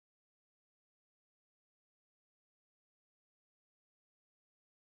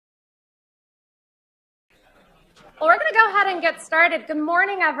Well, we're going to go ahead and get started. Good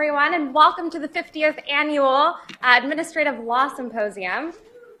morning, everyone, and welcome to the 50th Annual Administrative Law Symposium.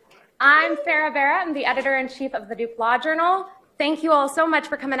 I'm Farah Vera. I'm the editor-in-chief of the Duke Law Journal. Thank you all so much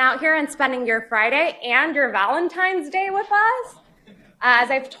for coming out here and spending your Friday and your Valentine's Day with us. As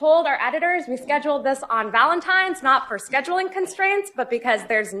I've told our editors, we scheduled this on Valentine's, not for scheduling constraints, but because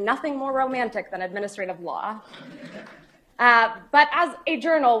there's nothing more romantic than administrative law. But as a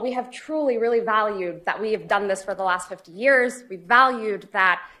journal, we have truly really valued that we have done this for the last 50 years. We've valued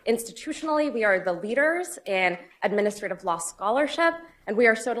that institutionally we are the leaders in administrative law scholarship, and we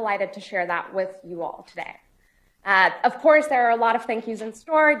are so delighted to share that with you all today. Of course, there are a lot of thank yous in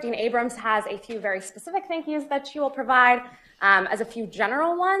store. Dean Abrams has a few very specific thank yous that she will provide. As a few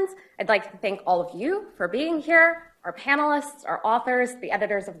general ones, I'd like to thank all of you for being here, our panelists, our authors, the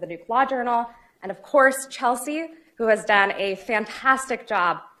editors of the Duke Law Journal, and of course, Chelsea, who has done a fantastic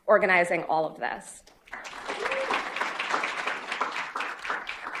job organizing all of this.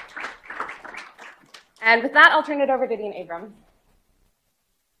 And with that, I'll turn it over to Dean Abrams.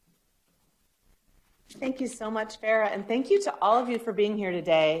 Thank you so much, Farah, and thank you to all of you for being here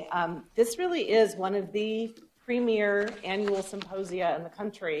today. This really is one of the premier annual symposia in the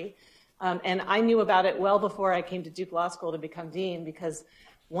country, and I knew about it well before I came to Duke Law School to become dean, because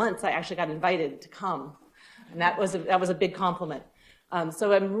once I actually got invited to come. And that was a big compliment.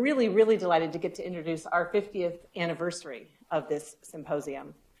 So I'm really, really delighted to get to introduce our 50th anniversary of this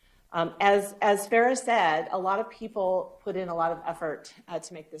symposium. As Farah said, a lot of people put in a lot of effort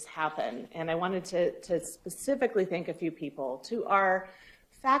to make this happen. And I wanted to specifically thank a few people. To our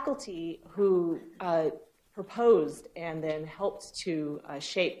faculty who proposed and then helped to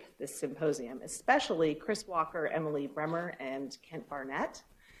shape this symposium, especially Chris Walker, Emily Bremer, and Kent Barnett.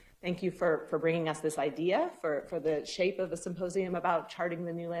 Thank you for bringing us this idea for the shape of a symposium about charting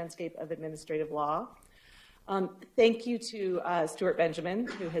the new landscape of administrative law. Thank you to Stuart Benjamin,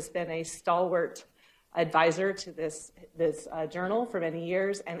 who has been a stalwart advisor to this journal for many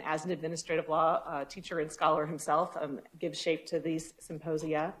years, and as an administrative law teacher and scholar himself, gives shape to these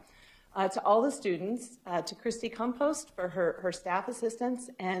symposia. To all the students, to Christy Compost for her staff assistance,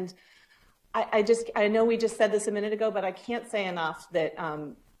 and I know we just said this a minute ago, but I can't say enough that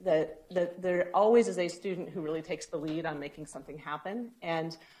that there always is a student who really takes the lead on making something happen.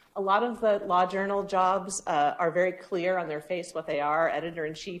 And a lot of the law journal jobs are very clear on their face what they are.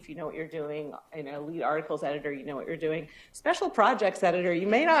 Editor-in-chief, you know what you're doing. Lead articles editor, you know what you're doing. Special projects editor, you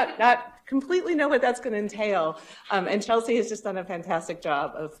may not completely know what that's going to entail. And Chelsea has just done a fantastic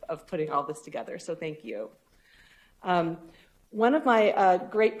job of putting all this together, so thank you. One of my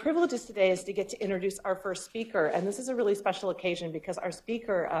great privileges today is to get to introduce our first speaker, and this is a really special occasion because our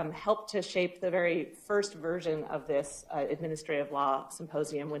speaker helped to shape the very first version of this administrative law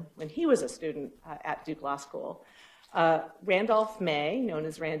symposium when he was a student at Duke Law School. Randolph May, known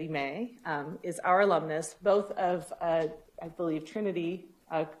as Randy May, is our alumnus, both of, I believe, Trinity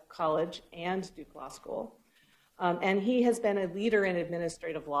College and Duke Law School. And he has been a leader in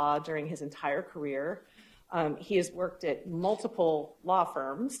administrative law during his entire career. He has worked at multiple law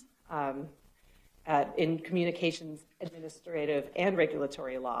firms in communications, administrative, and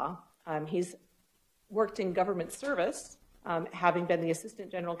regulatory law. He's worked in government service, having been the Assistant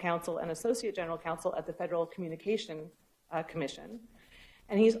General Counsel and Associate General Counsel at the Federal Communication Commission.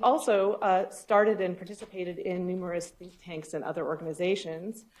 And he's also started and participated in numerous think tanks and other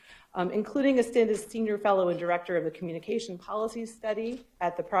organizations, including a stint as Senior Fellow and Director of the Communication Policies Study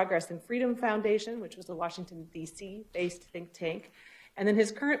at the Progress and Freedom Foundation, which was a Washington, D.C.-based think tank, and then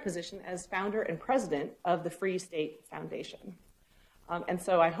his current position as Founder and President of the Free State Foundation. And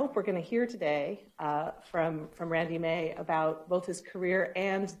so I hope we're going to hear today from Randy May about both his career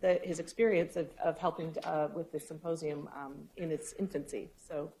and his experience of helping with this symposium in its infancy.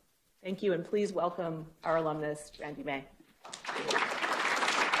 So thank you, and please welcome our alumnus, Randy May.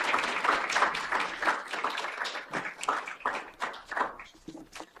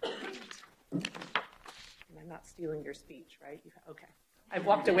 I'm not stealing your speech, right? Okay. I've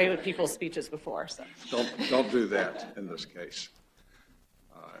walked away with people's speeches before, so. Don't do that in this case.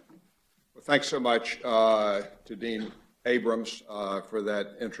 Well, thanks so much to Dean Abrams for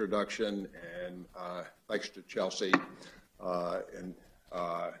that introduction, and thanks to Chelsea and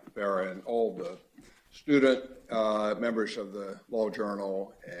Farah and all the student members of the Law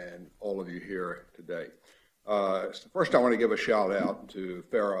Journal and all of you here today. So first, I want to give a shout out to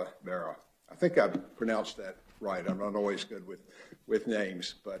Farah Vera. I think I pronounced that right. I'm not always good with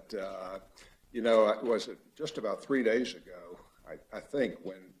names, but you know, it was just about 3 days ago, I think,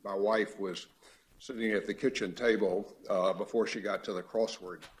 when my wife was sitting at the kitchen table before she got to the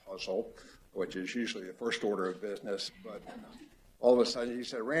crossword puzzle, which is usually the first order of business. But all of a sudden he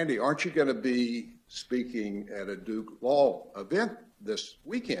said, Randy, aren't you going to be speaking at a Duke Law event this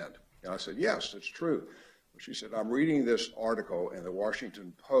weekend? And I said, yes, it's true. She said, I'm reading this article in the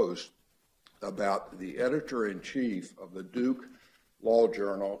Washington Post about the editor-in-chief of the Duke Law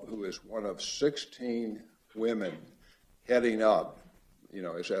Journal, who is one of 16 women heading up,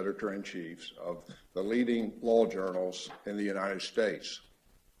 as editor-in-chiefs of the leading law journals in the United States.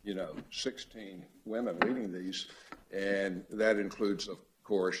 16 women leading these, and that includes, of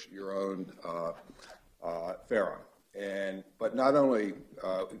course, your own Farah. But not only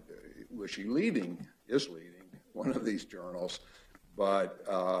was she leading one of these journals, but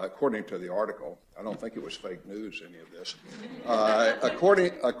according to the article, I don't think it was fake news, any of this.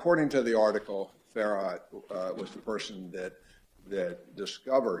 According to the article, Farah was the person that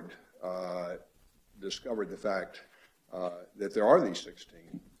discovered the fact that there are these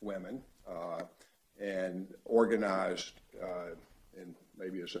 16 women and organized, and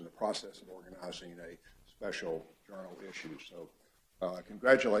maybe is in the process of organizing a special journal issue. So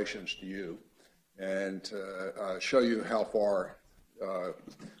congratulations to you, and to show you how far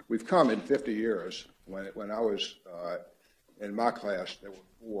we've come in 50 years. When I was in my class, there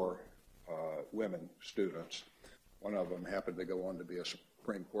were 4 women students. One of them happened to go on to be a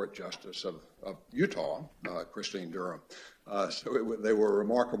Supreme Court Justice of Utah, Christine Durham. So they were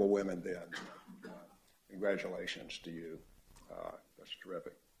remarkable women then. Congratulations to you. That's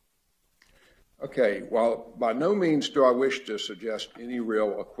terrific. Okay, while by no means do I wish to suggest any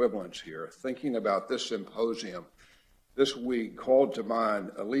real equivalence here, thinking about this symposium this week called to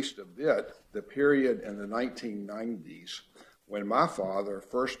mind, at least a bit, the period in the 1990s when my father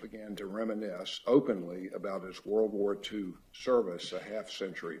first began to reminisce openly about his World War II service a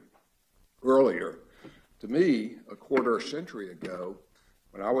half-century earlier. To me, a quarter century ago,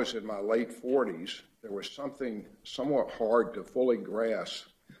 when I was in my late 40s, there was something somewhat hard to fully grasp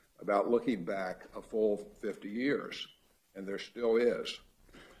about looking back a full 50 years, and there still is.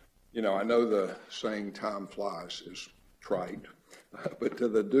 I know the saying "time flies" is trite, but to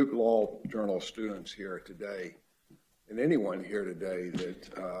the Duke Law Journal students here today, and anyone here today that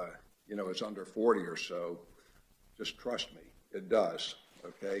is under 40 or so, just trust me, it does.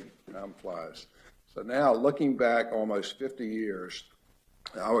 Okay, time flies. So now, looking back almost 50 years,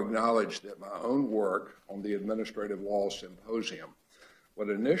 I'll acknowledge that my own work on the Administrative Law Symposium, what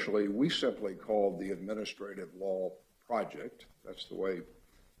initially we simply called the Administrative Law Project, that's the way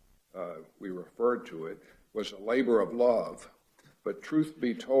we referred to it, was a labor of love. But truth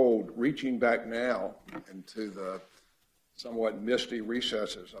be told, reaching back now into the somewhat misty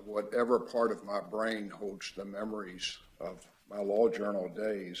recesses of whatever part of my brain holds the memories of my law journal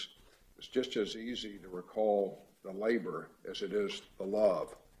days, it's just as easy to recall the labor as it is the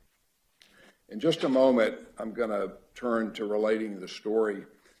love. In just a moment, I'm going to turn to relating the story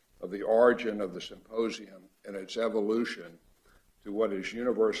of the origin of the symposium and its evolution to what is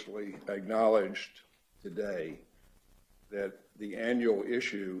universally acknowledged today, that the annual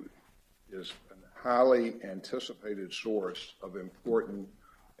issue is a highly anticipated source of important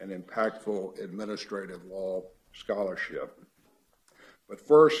and impactful administrative law scholarship. But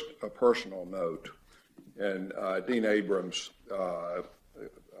first, a personal note, and Dean Abrams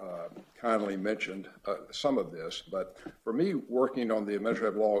kindly mentioned some of this, but for me, working on the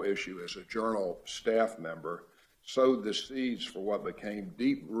administrative law issue as a journal staff member sowed the seeds for what became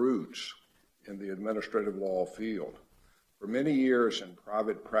deep roots in the administrative law field. For many years in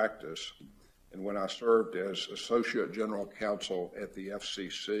private practice, and when I served as Associate General Counsel at the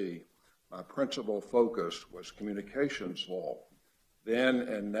FCC, my principal focus was communications law, then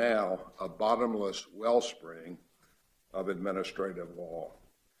and now a bottomless wellspring of administrative law.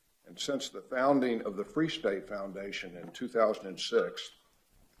 And since the founding of the Free State Foundation in 2006,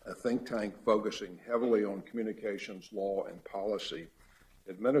 a think tank focusing heavily on communications law and policy,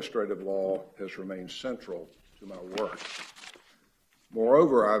 administrative law has remained central to my work.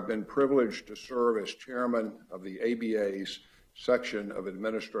 Moreover, I've been privileged to serve as chairman of the ABA's section of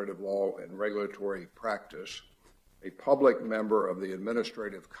Administrative Law and Regulatory Practice, a public member of the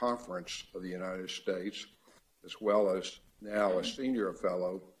Administrative Conference of the United States, as well as now a senior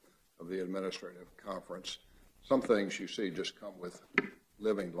fellow of the Administrative Conference. Some things you see just come with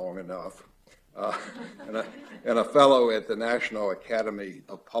living long enough. And a fellow at the National Academy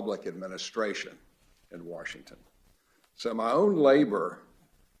of Public Administration in Washington. So my own labor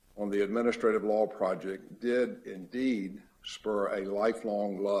on the Administrative Law Project did indeed spur a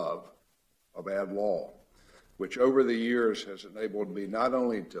lifelong love of ad law, which over the years has enabled me not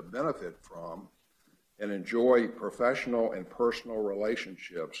only to benefit from and enjoy professional and personal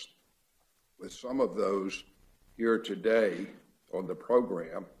relationships with some of those here today on the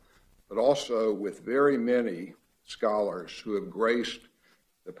program, but also with very many scholars who have graced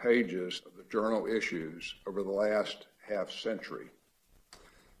the pages of the journal issues over the last half century.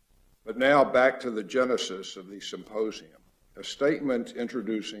 But now back to the genesis of the symposium. A statement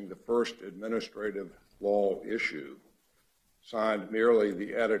introducing the first administrative law issue, signed merely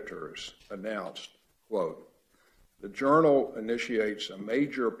the editors, announced, quote, "The journal initiates a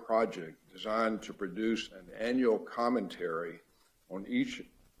major project designed to produce an annual commentary on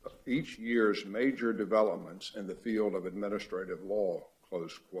each year's major developments in the field of administrative law,"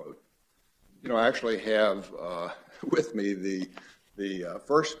 close quote. You know, I actually have with me the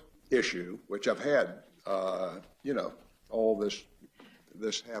first issue, which I've had, you know, all this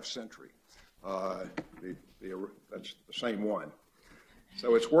half century. That's the same one.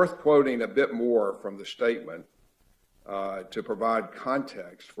 So it's worth quoting a bit more from the statement to provide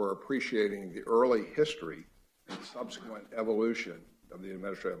context for appreciating the early history and subsequent evolution of the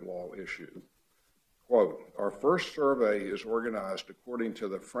administrative law issue. Quote, "Our first survey is organized according to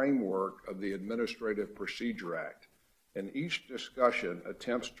the framework of the Administrative Procedure Act, and each discussion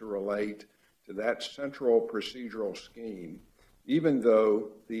attempts to relate to that central procedural scheme, even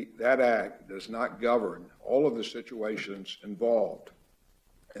though that act does not govern all of the situations involved.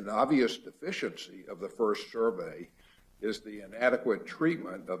 An obvious deficiency of the first survey is the inadequate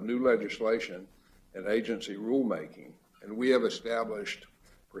treatment of new legislation and agency rulemaking, and we have established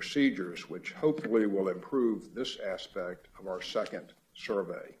procedures which hopefully will improve this aspect of our second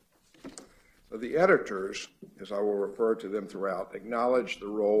survey." So the editors, as I will refer to them throughout, acknowledge the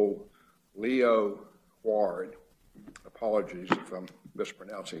role Leo Huard, apologies if I'm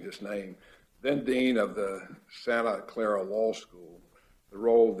mispronouncing his name, then Dean of the Santa Clara Law School, the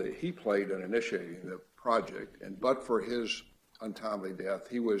role that he played in initiating the project, and but for his untimely death,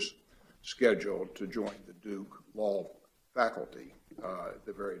 he was scheduled to join the Duke Law faculty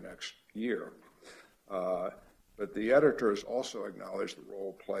the very next year. But the editors also acknowledge the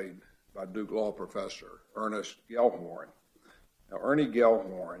role played by Duke Law professor Ernest Gellhorn. Now, Ernie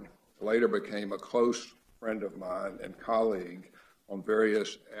Gellhorn later became a close friend of mine and colleague on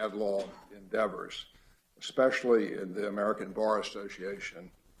various ad law endeavors, especially in the American Bar Association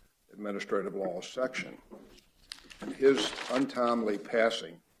Administrative Law section. And his untimely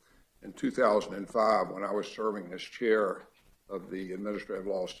passing in 2005, when I was serving as chair of the Administrative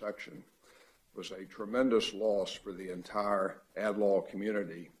Law section, was a tremendous loss for the entire ad law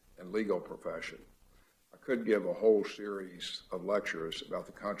community and legal profession. I could give a whole series of lectures about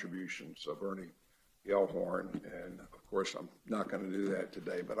the contributions of Ernie Gellhorn, and of course I'm not going to do that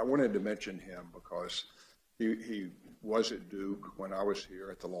today, but I wanted to mention him because he was at Duke when I was here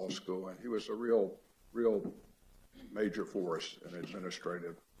at the law school, and he was a real major force in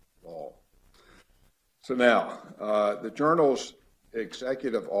administrative law. So now, the journal's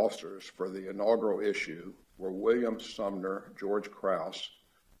executive officers for the inaugural issue were William Sumner, George Krause,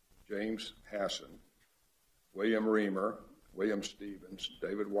 James Hassan, William Bremer, William Stevens,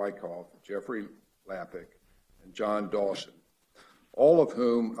 David Wyckoff, Jeffrey Lappick, and John Dawson, all of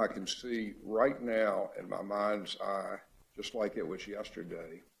whom I can see right now in my mind's eye, just like it was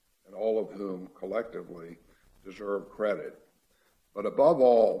yesterday, and all of whom collectively deserve credit. But above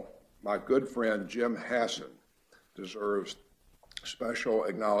all, my good friend Jim Hassan deserves special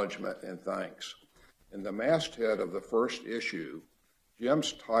acknowledgement and thanks. In the masthead of the first issue,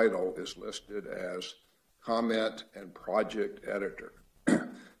 Jim's title is listed as Comment and Project Editor.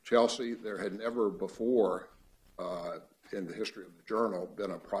 Chelsea, there had never before in the history of the journal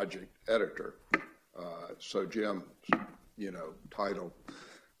been a project editor. So Jim's, title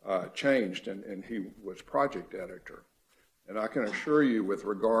changed and he was project editor. And I can assure you with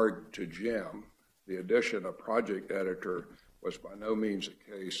regard to Jim, the addition of project editor was by no means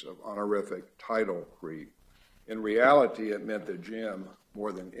a case of honorific title creep. In reality, it meant that Jim,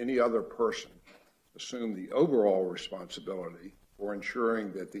 more than any other person, assumed the overall responsibility for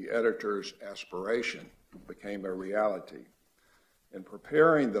ensuring that the editor's aspiration became a reality. In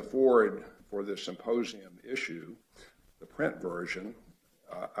preparing the foreword for the symposium issue, the print version,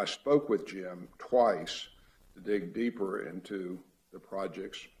 I spoke with Jim twice to dig deeper into the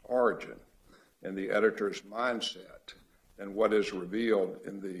project's origin and the editor's mindset and what is revealed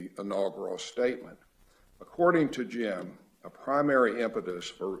in the inaugural statement. According to Jim, a primary impetus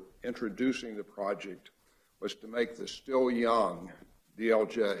for introducing the project was to make the still young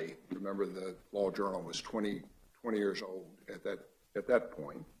DLJ, remember the law journal was 20 years old at that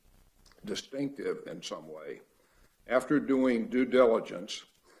point, distinctive in some way. After doing due diligence,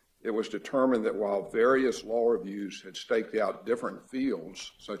 it was determined that while various law reviews had staked out different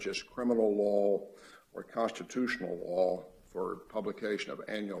fields, such as criminal law or constitutional law, for publication of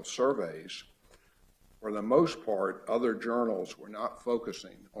annual surveys, for the most part, other journals were not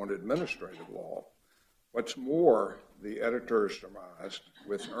focusing on administrative law. What's more, the editors surmised,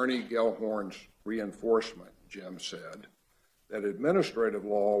 with Ernie Gellhorn's reinforcement, Jim said, that administrative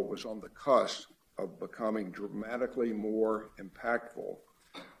law was on the cusp of becoming dramatically more impactful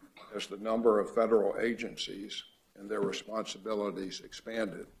as the number of federal agencies and their responsibilities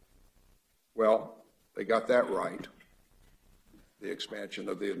expanded. Well, they got that right, the expansion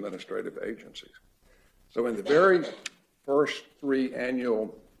of the administrative agencies. So in the very first 3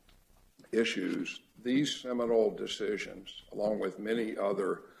 annual issues, these seminal decisions, along with many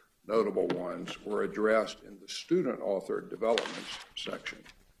other notable ones, were addressed in the student-authored developments section.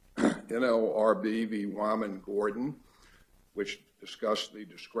 NLRB v. Wyman-Gordon, which discussed the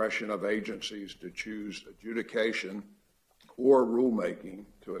discretion of agencies to choose adjudication or rulemaking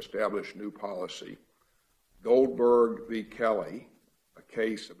to establish new policy. Goldberg v. Kelly, a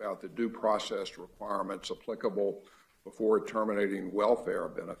case about the due process requirements applicable before terminating welfare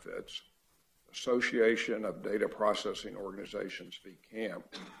benefits. Association of Data Processing Organizations v. Camp,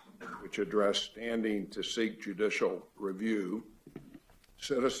 which addressed standing to seek judicial review.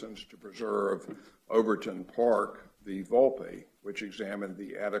 Citizens to Preserve Overton Park v. Volpe, which examined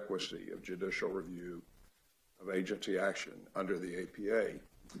the adequacy of judicial review of agency action under the APA.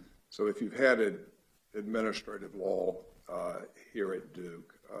 So if you've had administrative law here at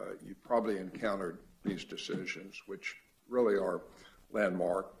Duke, you've probably encountered these decisions, which really are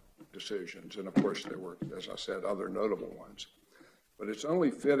landmark decisions. And of course, there were, as I said, other notable ones. But it's only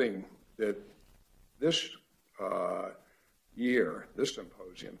fitting that this year, this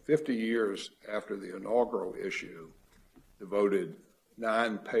symposium, 50 years after the inaugural issue, devoted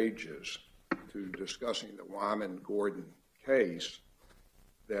 9 pages to discussing the Wyman-Gordon case,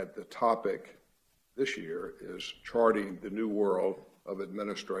 that the topic this year is charting the new world of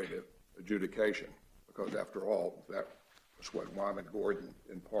administrative adjudication, because after all, that was what Wyman-Gordon,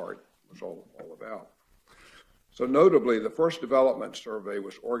 in part, was all about. So notably, the first development survey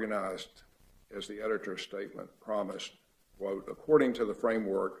was organized, as the editor's statement promised, quote, according to the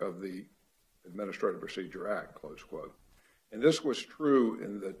framework of the Administrative Procedure Act, close quote. And this was true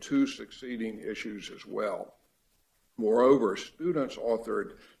in the 2 succeeding issues as well. Moreover, students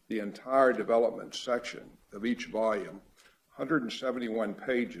authored the entire development section of each volume, 171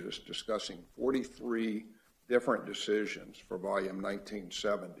 pages discussing 43 different decisions for volume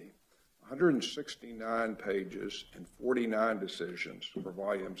 1970, 169 pages and 49 decisions for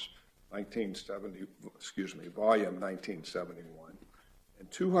volume 1971, and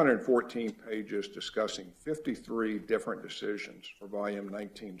 214 pages discussing 53 different decisions for volume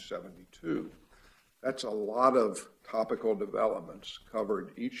 1972. That's a lot of topical developments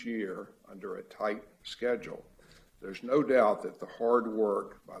covered each year under a tight schedule. There's no doubt that the hard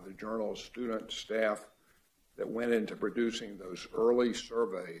work by the journal's student staff that went into producing those early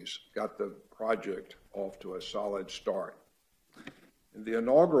surveys got the project off to a solid start. In the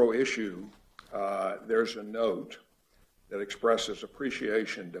inaugural issue, there's a note that expresses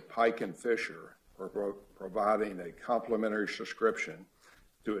appreciation to Pike and Fisher for providing a complimentary subscription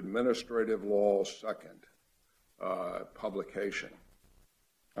to Administrative Law's second publication.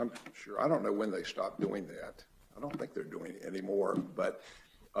 I'm sure, I don't know when they stopped doing that. I don't think they're doing it anymore, but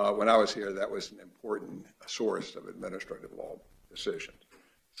when I was here, that was an important source of administrative law decisions.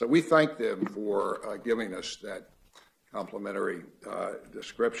 So we thank them for giving us that complimentary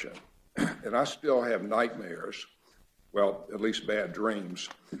description. And I still have nightmares, well, at least bad dreams,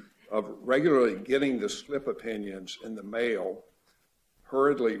 of regularly getting the slip opinions in the mail,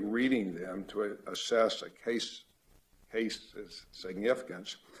 hurriedly reading them to assess a case's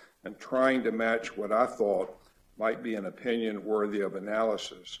significance, and trying to match what I thought might be an opinion worthy of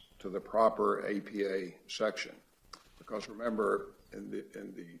analysis to the proper APA section. Because remember, in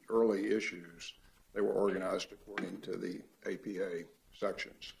the early issues, they were organized according to the APA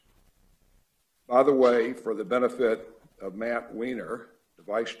sections. By the way, for the benefit of Matt Wiener, the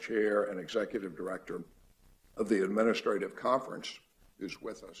Vice Chair and Executive Director of the Administrative Conference, who's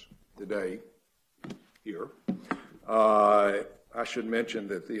with us today here, I should mention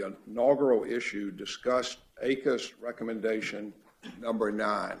that the inaugural issue discussed ACUS recommendation number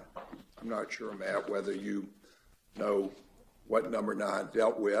 9. I'm not sure, Matt, whether you know what number 9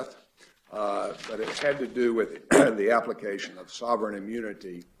 dealt with, but it had to do with the application of sovereign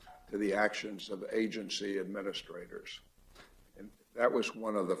immunity to the actions of agency administrators. And that was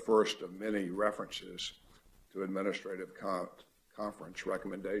one of the first of many references to administrative conference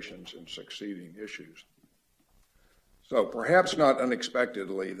recommendations in succeeding issues. So perhaps not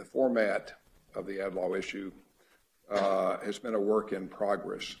unexpectedly, the format of the ad law issue has been a work in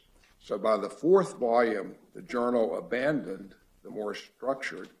progress. So by the fourth volume, the journal abandoned the more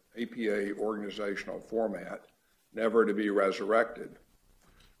structured APA organizational format, never to be resurrected.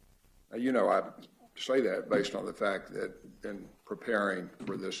 Now, you know, I say that based on the fact that in preparing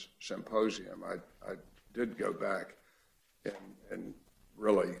for this symposium, I did go back and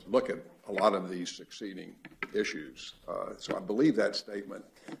really look at a lot of these succeeding issues. So I believe that statement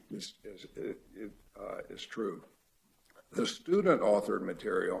is true. The student-authored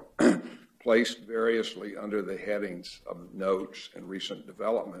material, placed variously under the headings of notes and recent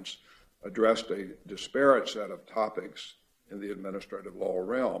developments, addressed a disparate set of topics in the administrative law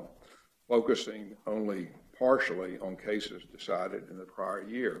realm, focusing only partially on cases decided in the prior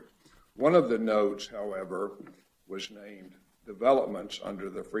year. One of the notes, however, was named Developments under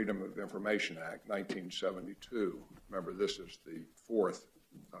the Freedom of Information Act, 1972. Remember, this is the fourth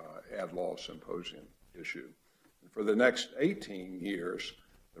ad law symposium issue. And for the next 18 years,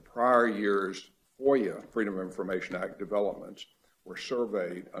 the prior year's FOIA, Freedom of Information Act developments, were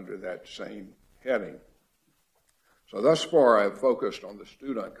surveyed under that same heading. So thus far, I've focused on the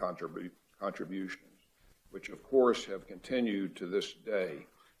student contributions, which of course have continued to this day.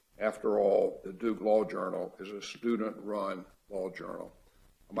 After all, the Duke Law Journal is a student-run law journal.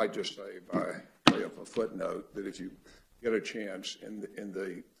 I might just say, by way of a footnote, that if you get a chance, in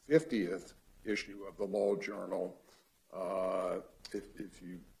the 50th issue of the Law Journal, if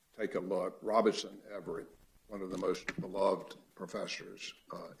you take a look, Robinson Everett, one of the most beloved professors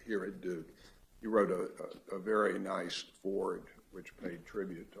here at Duke, he wrote a very nice foreword which paid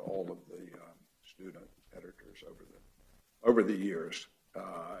tribute to all of the student editors over the years.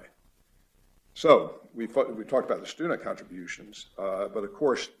 So we talked about the student contributions, but of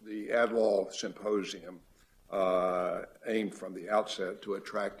course the ad law symposium aimed from the outset to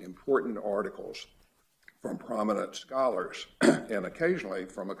attract important articles from prominent scholars and occasionally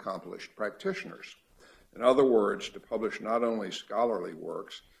from accomplished practitioners. In other words, to publish not only scholarly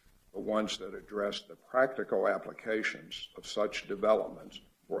works, but ones that address the practical applications of such developments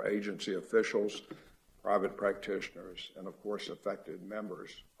for agency officials, private practitioners, and of course affected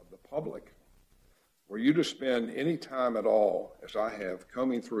members of the public. Were you to spend any time at all, as I have,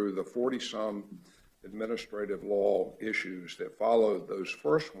 combing through the 40-some administrative law issues that followed those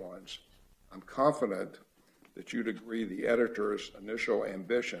first ones, I'm confident that you'd agree the editor's initial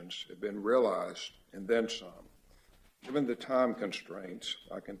ambitions have been realized and then some. Given the time constraints,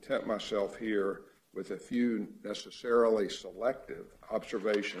 I content myself here with a few necessarily selective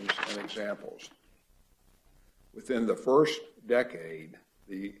observations and examples. Within the first decade,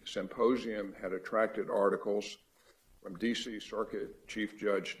 the symposium had attracted articles from D.C. Circuit Chief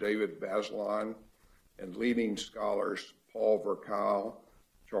Judge David Bazelon and leading scholars Paul Verkyle,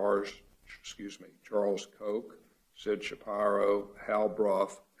 Charles Koch, Sid Shapiro, Hal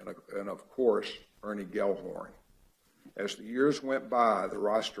Bruff, and of course, Ernie Gellhorn. As the years went by, the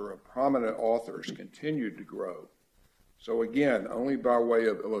roster of prominent authors continued to grow. So again, only by way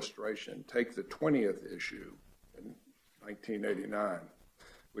of illustration, take the 20th issue in 1989,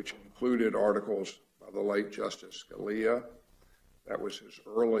 which included articles by the late Justice Scalia. That was his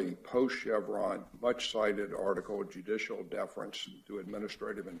early post-Chevron, much-cited article, Judicial Deference to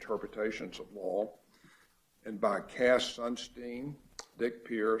Administrative Interpretations of Law, and by Cass Sunstein, Dick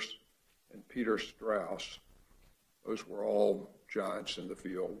Pierce, and Peter Strauss. Those were all giants in the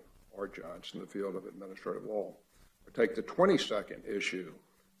field, or giants in the field of administrative law. Or take the 22nd issue,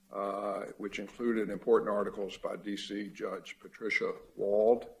 which included important articles by D.C. Judge Patricia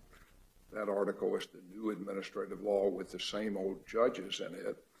Wald. That article was the new administrative law with the same old judges in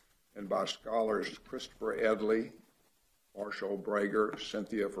it, and by scholars Christopher Edley, Marshall Brager,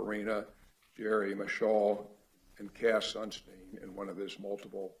 Cynthia Farina, Jerry Mashal, and Cass Sunstein in one of his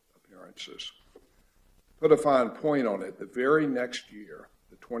multiple appearances. Put a fine point on it, the very next year,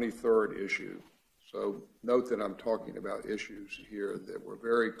 the 23rd issue, so note that I'm talking about issues here that were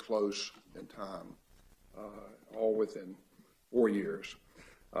very close in time, all within 4 years.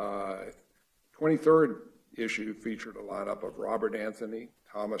 23rd issue featured a lineup of Robert Anthony,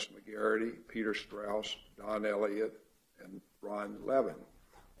 Thomas McGarity, Peter Strauss, Don Elliott, and Ron Levin,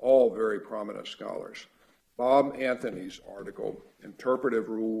 all very prominent scholars. Bob Anthony's article, Interpretive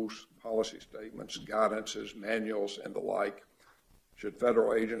Rules, Policy Statements, Guidances, Manuals, and the like, should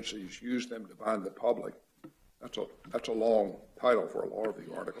federal agencies use them to bind the public? That's a long title for a law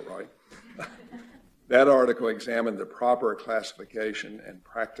review article, right? That article examined the proper classification and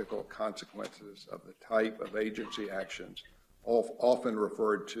practical consequences of the type of agency actions often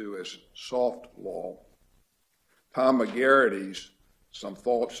referred to as soft law. Tom McGarrity's Some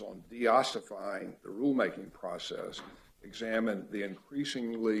Thoughts on Deossifying the Rulemaking Process examined the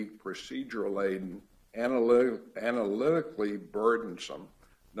increasingly procedure-laden, analytically burdensome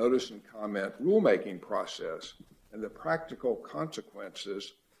notice and comment rulemaking process and the practical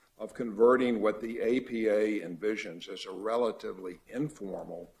consequences of converting what the APA envisions as a relatively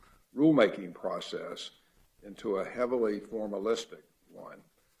informal rulemaking process into a heavily formalistic one.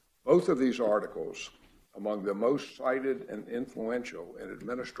 Both of these articles, among the most cited and influential in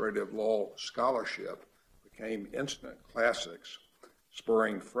administrative law scholarship, became instant classics,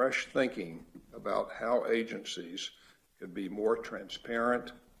 spurring fresh thinking about how agencies could be more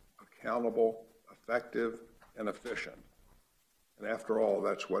transparent, accountable, effective, and efficient. And after all,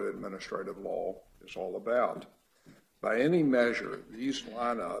 that's what administrative law is all about. By any measure, these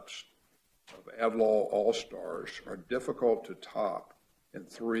lineups of ad law all-stars are difficult to top in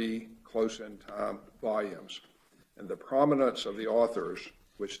 3 close-in-time volumes, and the prominence of the authors,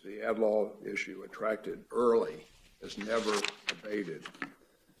 which the ad law issue attracted early, is never abated.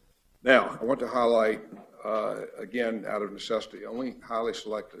 Now, I want to highlight, again, out of necessity, only highly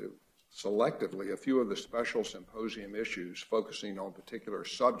selectively a few of the special symposium issues focusing on particular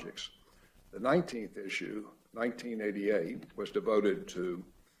subjects. The 19th issue, 1988, was devoted to,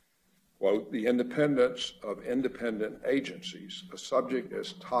 quote, the independence of independent agencies, a subject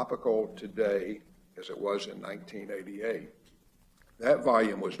as topical today as it was in 1988. That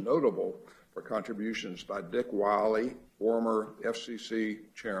volume was notable for contributions by Dick Wiley, former FCC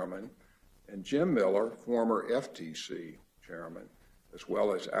chairman, and Jim Miller, former FTC chairman, as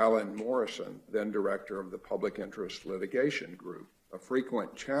well as Alan Morrison, then director of the Public Interest Litigation Group, a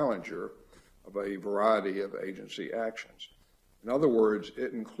frequent challenger of a variety of agency actions. In other words,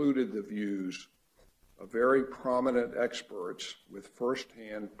 it included the views of very prominent experts with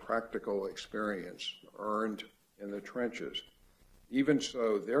firsthand practical experience earned in the trenches. Even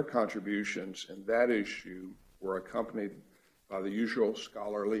so, their contributions in that issue were accompanied by the usual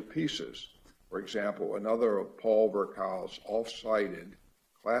scholarly pieces. For example, another of Paul Verkaal's oft-cited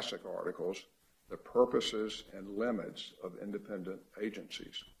classic articles, The Purposes and Limits of Independent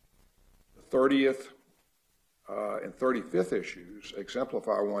Agencies. The 30th and 35th issues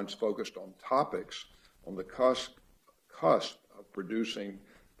exemplify ones focused on topics on the cusp of producing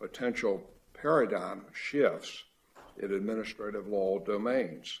potential paradigm shifts in administrative law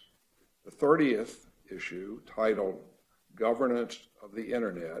domains. The 30th issue, titled Governance of the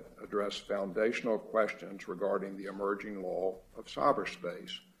Internet, addressed foundational questions regarding the emerging law of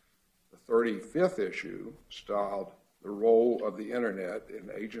cyberspace. The 35th issue, styled The Role of the Internet in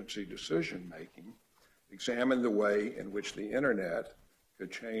Agency Decision-Making, examined the way in which the Internet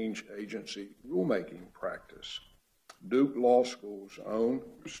could change agency rulemaking practice. Duke Law School's own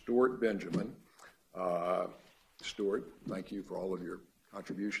Stuart Benjamin, Stuart, thank you for all of your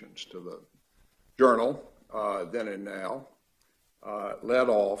contributions to the journal, then and now, led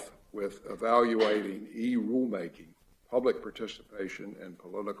off with evaluating e-rulemaking, public participation in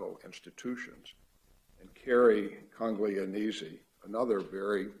political institutions. And Carrie Conglianese, another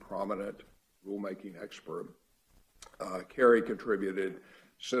very prominent rulemaking expert, Carrie contributed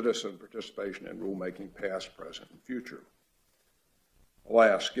citizen participation in rulemaking past, present, and future.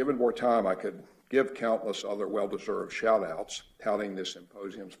 Alas, given more time, I could give countless other well-deserved shout-outs touting this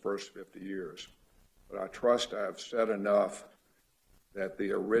symposium's first 50 years. But I trust I have said enough that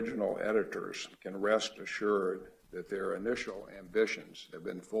the original editors can rest assured that their initial ambitions have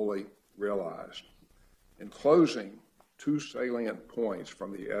been fully realized. In closing, 2 salient points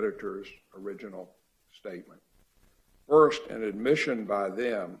from the editor's original statement. First, an admission by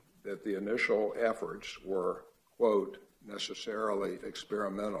them that the initial efforts were, quote, necessarily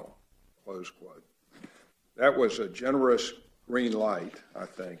experimental, close quote. That was a generous green light, I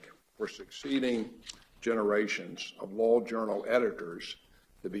think, for succeeding generations of law journal editors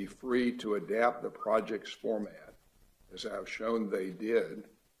to be free to adapt the project's format, as I've shown they did,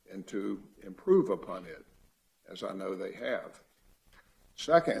 and to improve upon it, as I know they have.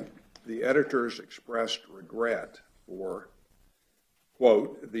 Second, the editors expressed regret for,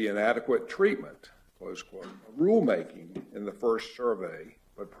 quote, the inadequate treatment, close quote, of rulemaking in the first survey,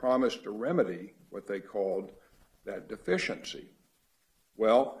 but promised to remedy what they called that deficiency.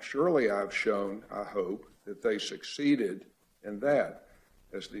 Well, surely I've shown, I hope, that they succeeded in that,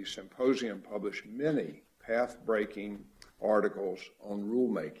 as the symposium published many path-breaking articles on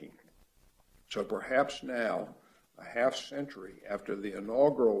rulemaking. So perhaps now, a half-century after the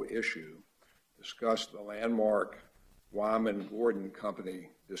inaugural issue discussed the landmark Wyman-Gordon Company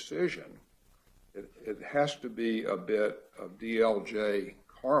decision, it has to be a bit of DLJ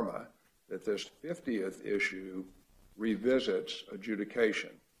karma that this 50th issue revisits adjudication.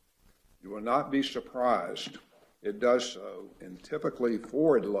 You will not be surprised it does so in typically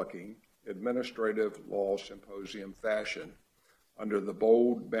forward-looking administrative law symposium fashion under the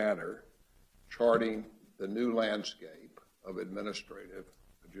bold banner charting the new landscape of administrative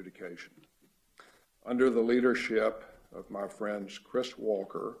adjudication. Under the leadership of my friends Chris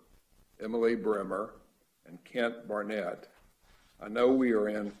Walker, Emily Bremer, and Kent Barnett, I know we are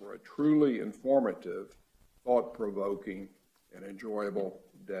in for a truly informative, thought-provoking, and enjoyable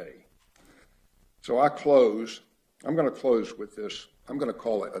day. So I'm going to close with this. I'm going to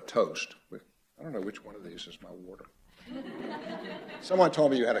call it a toast. I don't know which one of these is my water. Someone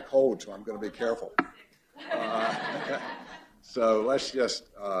told me you had a cold, so I'm going to be careful. So let's just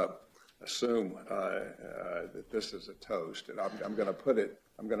assume that this is a toast, and I'm going to put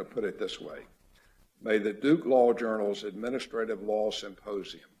it this way. May the Duke Law Journal's Administrative Law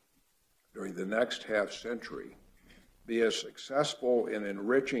Symposium during the next half century be as successful in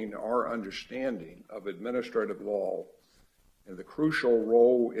enriching our understanding of administrative law and the crucial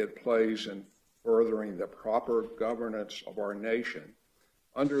role it plays in furthering the proper governance of our nation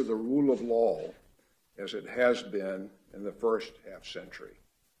under the rule of law as it has been in the first half century.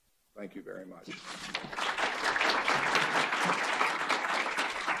 Thank you very much.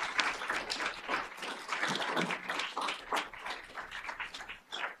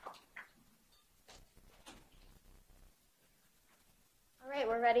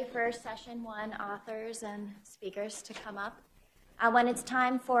 We're ready for session one, authors and speakers to come up. When it's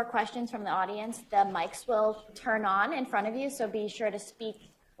time for questions from the audience, the mics will turn on in front of you, so be sure to speak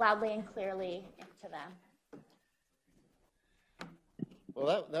loudly and clearly to them.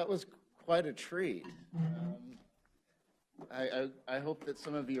 Well, that was quite a treat. I hope that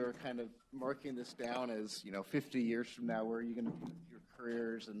some of you are kind of marking this down as, 50 years from now, where are you going to do your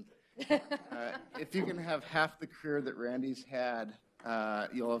careers? And if you can have half the career that Randy's had,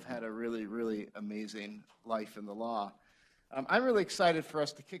 you'll have had a really, really amazing life in the law. I'm really excited for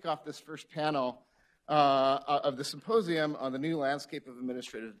us to kick off this first panel of the symposium on the new landscape of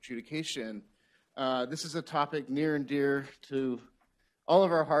administrative adjudication. This is a topic near and dear to all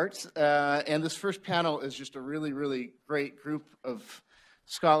of our hearts, and this first panel is just a really, really great group of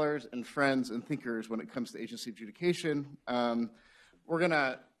scholars and friends and thinkers when it comes to agency adjudication. We're going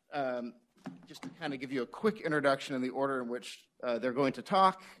to just to kind of give you a quick introduction in the order in which they're going to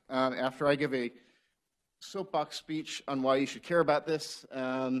talk. After I give a soapbox speech on why you should care about this,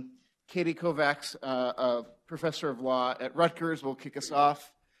 Katie Kovacs, a professor of law at Rutgers, will kick us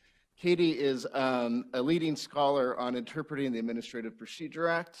off. Katie is a leading scholar on interpreting the Administrative Procedure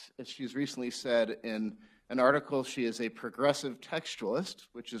Act. As she's recently said in an article, she is a progressive textualist,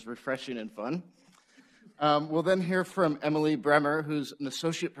 which is refreshing and fun. We'll then hear from Emily Bremer, who's an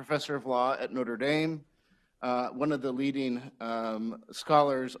associate professor of law at Notre Dame, one of the leading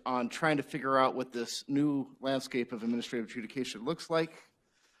scholars on trying to figure out what this new landscape of administrative adjudication looks like.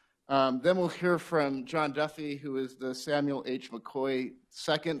 Then we'll hear from John Duffy, who is the Samuel H. McCoy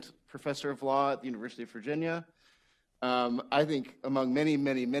II professor of law at the University of Virginia. I think among many,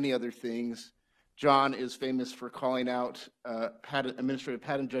 many, many other things, John is famous for calling out administrative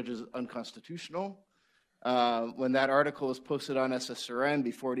patent judges unconstitutional. When that article was posted on SSRN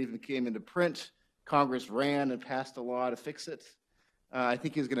before it even came into print, Congress ran and passed a law to fix it. I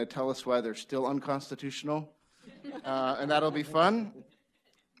think he's going to tell us why they're still unconstitutional, and that'll be fun.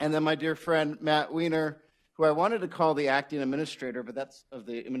 And then my dear friend Matt Wiener, who I wanted to call the acting administrator, but that's of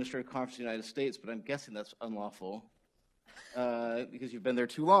the Administrative Conference of the United States, but I'm guessing that's unlawful because you've been there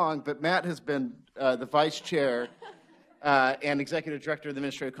too long. But Matt has been the vice chair and executive director of the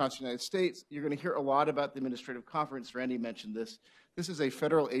Administrative Conference of the United States. You're going to hear a lot about the Administrative Conference. Randy mentioned this. This is a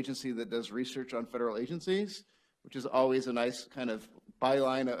federal agency that does research on federal agencies, which is always a nice kind of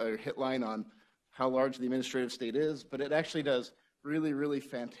byline or hitline on how large the administrative state is, but it actually does really, really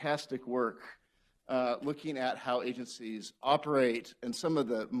fantastic work looking at how agencies operate, and some of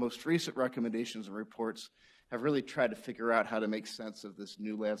the most recent recommendations and reports have really tried to figure out how to make sense of this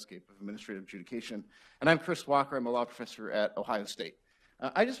new landscape of administrative adjudication. And I'm Chris Walker. I'm a law professor at Ohio State.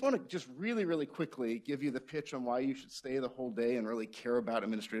 I just want to really, really quickly give you the pitch on why you should stay the whole day and really care about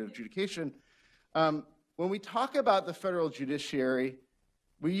administrative adjudication. When we talk about the federal judiciary,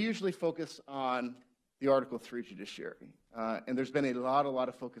 we usually focus on the Article III judiciary. And there's been a lot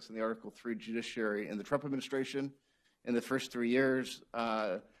of focus on the Article III judiciary in the Trump administration. In the first 3 years,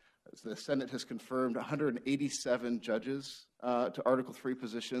 the Senate has confirmed 187 judges to Article III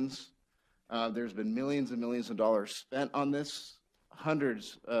positions. There's been millions and millions of dollars spent on this,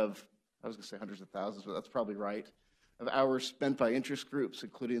 hundreds of I was going to say hundreds of thousands, but that's probably right, of hours spent by interest groups,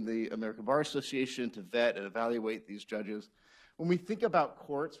 including the American Bar Association, to vet and evaluate these judges. When we think about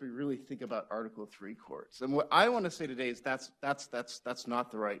courts, we really think about Article III courts. And what I want to say today is that's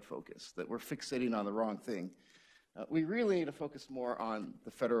not the right focus, that we're fixating on the wrong thing. We really need to focus more on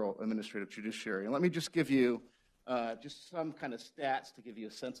the federal administrative judiciary. And let me just give you just some kind of stats to give you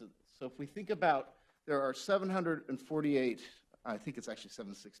a sense of this. So if we think about, there are 748, I think it's actually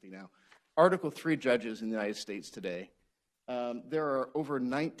 760 now, Article III judges in the United States today. There are over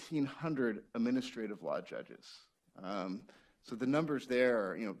 1,900 administrative law judges. So the numbers there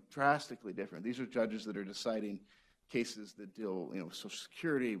are, drastically different. These are judges that are deciding cases that deal, with Social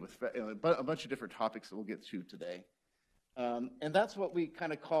Security, with a bunch of different topics that we'll get to today. And that's what we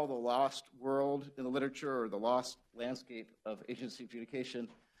kind of call the lost world in the literature, or the lost landscape of agency adjudication.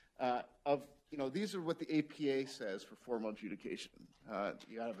 These are what the APA says for formal adjudication.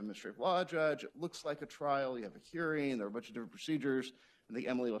 You have an administrative law judge. It looks like a trial. You have a hearing. There are a bunch of different procedures. I think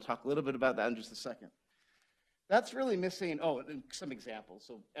Emily will talk a little bit about that in just a second. That's really missing, and some examples.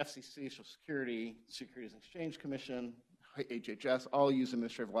 So FCC, Social Security, Securities and Exchange Commission, HHS, all use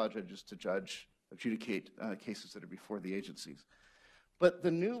administrative law judges to adjudicate cases that are before the agencies. But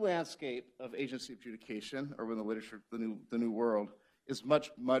the new landscape of agency adjudication, or in the literature, the new world, is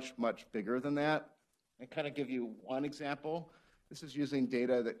much, much, much bigger than that. And kind of give you one example. This is using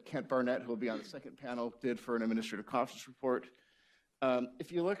data that Kent Barnett, who will be on the second panel, did for an administrative conference report.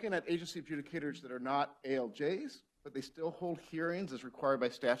 If you're looking at agency adjudicators that are not ALJs, but they still hold hearings as required by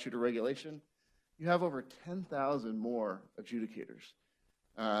statute or regulation, you have over 10,000 more adjudicators.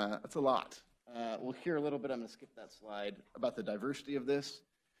 That's a lot. We'll hear a little bit, I'm going to skip that slide, about the diversity of this.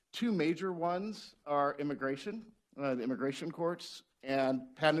 Two major ones are immigration, the immigration courts, and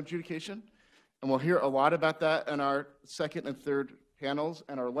patent adjudication. And we'll hear a lot about that in our second and third panels,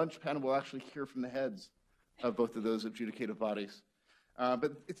 and our lunch panel will actually hear from the heads of both of those adjudicative bodies.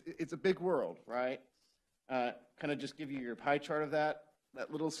 But it's a big world, right? Kind of just give you your pie chart of that.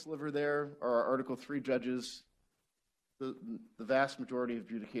 That little sliver there are our Article III judges. The vast majority of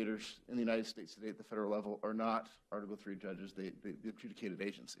adjudicators in the United States today at the federal level are not Article III judges, the adjudicated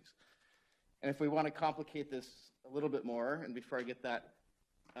agencies. And if we want to complicate this a little bit more, and before I get that,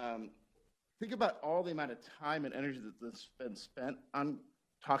 think about all the amount of time and energy that's been spent on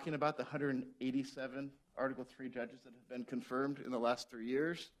talking about the 187 Article III judges that have been confirmed in the last 3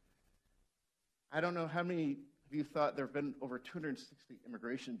 years. I don't know how many of you thought there have been over 260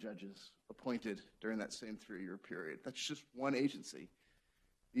 immigration judges appointed during that same 3-year period. That's just one agency.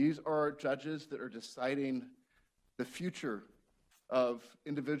 These are judges that are deciding the future of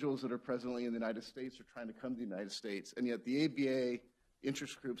individuals that are presently in the United States or trying to come to the United States. And yet the ABA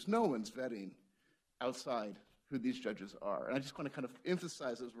interest groups, no one's vetting outside who these judges are. And I just want to kind of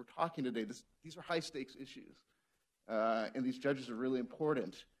emphasize, as we're talking today, these are high-stakes issues. And these judges are really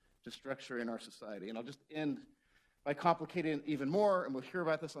important to structuring our society. And I'll just end by complicating it even more, and we'll hear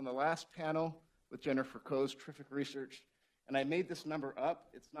about this on the last panel with Jennifer Coe's terrific research. And I made this number up.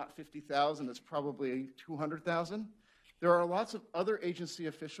 It's not 50,000, it's probably 200,000. There are lots of other agency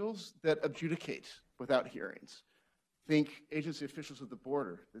officials that adjudicate without hearings. Think agency officials at the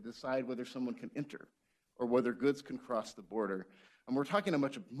border that decide whether someone can enter or whether goods can cross the border. And we're talking a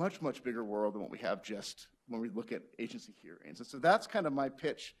much, much bigger world than what we have just when we look at agency hearings. And so that's kind of my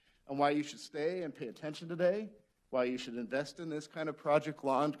pitch on why you should stay and pay attention today, why you should invest in this kind of project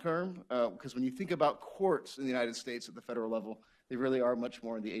long term, because when you think about courts in the United States at the federal level, they really are much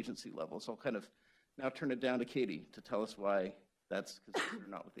more in the agency level. So I'll kind of now turn it down to Katie to tell us why that's because you're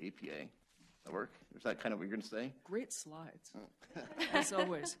not with the APA. That work? Is that kind of what you're going to say? Great slides, as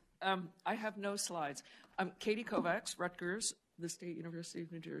always. I have no slides. I'm Katie Kovacs, Rutgers, the State University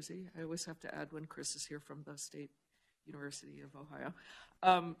of New Jersey. I always have to add when Chris is here from the State University of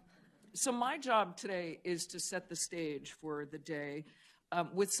Ohio. So my job today is to set the stage for the day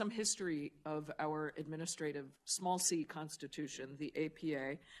with some history of our administrative small c constitution, the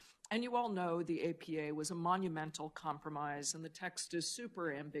APA. And you all know the APA was a monumental compromise, and the text is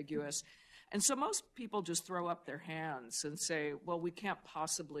super ambiguous. And so most people just throw up their hands and say, well, we can't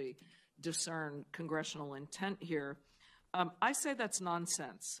possibly discern congressional intent here. I say that's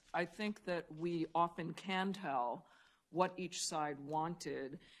nonsense. I think that we often can tell what each side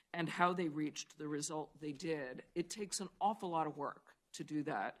wanted and how they reached the result they did. It takes an awful lot of work to do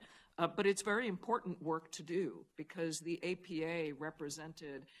that. But it's very important work to do because the APA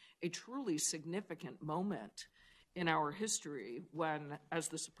represented a truly significant moment in our history when, as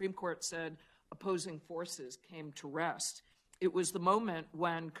the Supreme Court said, opposing forces came to rest. It was the moment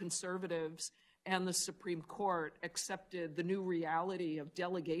when conservatives and the Supreme Court accepted the new reality of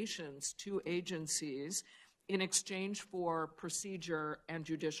delegations to agencies in exchange for procedure and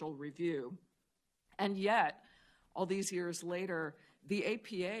judicial review. And yet, all these years later, the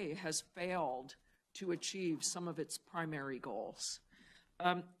APA has failed to achieve some of its primary goals.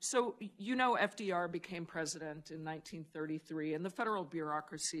 So, you know, FDR became president in 1933, and the federal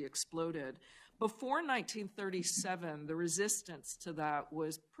bureaucracy exploded. Before 1937, the resistance to that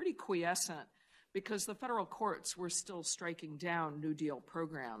was pretty quiescent because the federal courts were still striking down New Deal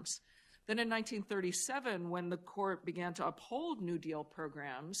programs. Then in 1937, when the court began to uphold New Deal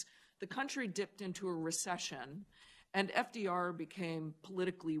programs, the country dipped into a recession, and FDR became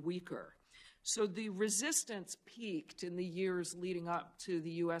politically weaker. So the resistance peaked in the years leading up to the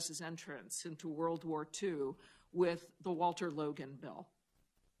U.S.'s entrance into World War II with the Walter Logan Bill.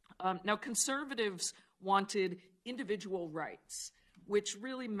 Now, conservatives wanted individual rights, which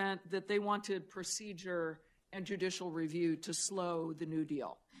really meant that they wanted procedure and judicial review to slow the New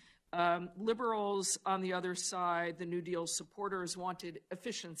Deal. Liberals, on the other side, the New Deal supporters, wanted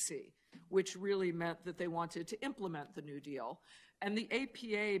efficiency, which really meant that they wanted to implement the New Deal. And the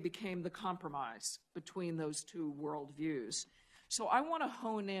APA became the compromise between those two worldviews. So I want to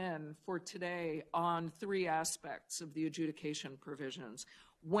hone in for today on three aspects of the adjudication provisions: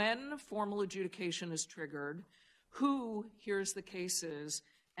 when formal adjudication is triggered, who hears the cases,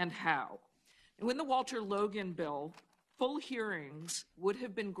 and how. And in the Walter Logan Bill, full hearings would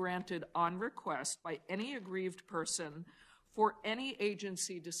have been granted on request by any aggrieved person for any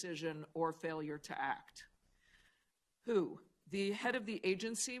agency decision or failure to act. Who? The head of the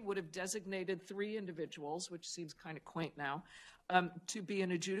agency would have designated 3 individuals, which seems kind of quaint now, to be an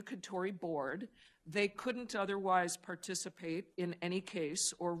adjudicatory board. They couldn't otherwise participate in any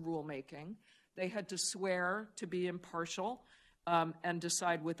case or rulemaking. They had to swear to be impartial and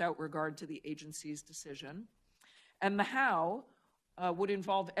decide without regard to the agency's decision. And the how would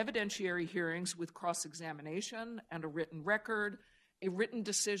involve evidentiary hearings with cross-examination and a written record, a written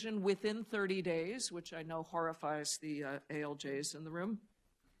decision within 30 days, which I know horrifies the ALJs in the room,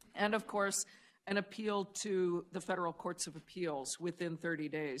 and of course, an appeal to the federal courts of appeals within 30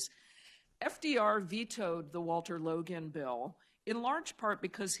 days. FDR vetoed the Walter Logan Bill in large part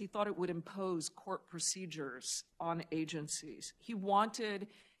because he thought it would impose court procedures on agencies. He wanted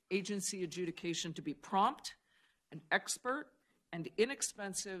agency adjudication to be prompt and expert and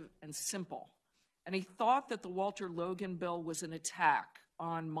inexpensive and simple. And he thought that the Walter Logan Bill was an attack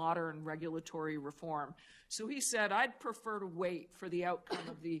on modern regulatory reform. So he said, I'd prefer to wait for the outcome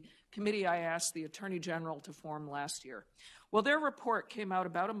of the committee I asked the Attorney General to form last year. Well, their report came out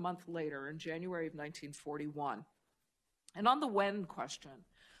about a month later in January of 1941. And on the when question,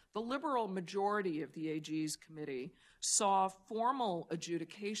 the liberal majority of the AG's committee saw formal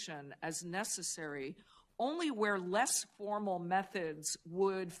adjudication as necessary only where less formal methods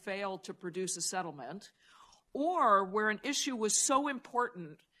would fail to produce a settlement, or where an issue was so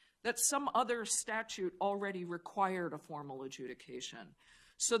important that some other statute already required a formal adjudication.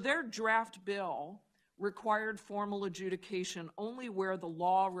 So their draft bill required formal adjudication only where the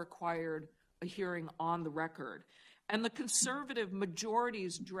law required a hearing on the record. And the conservative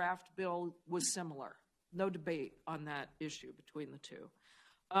majority's draft bill was similar. No debate on that issue between the two.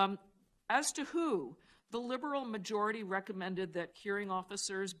 As to who, the liberal majority recommended that hearing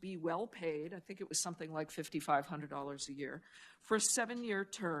officers be well paid. I think it was something like $5,500 a year for 7-year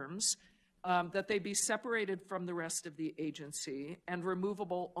terms, that they be separated from the rest of the agency and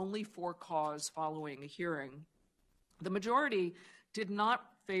removable only for cause following a hearing. The majority did not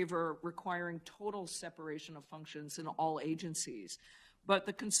favor requiring total separation of functions in all agencies, but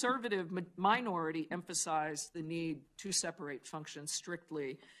the conservative minority emphasized the need to separate functions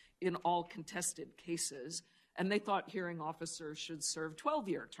strictly in all contested cases, and they thought hearing officers should serve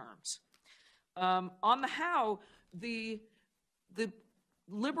 12-year terms. On the how, the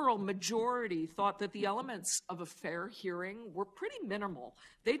liberal majority thought that the elements of a fair hearing were pretty minimal.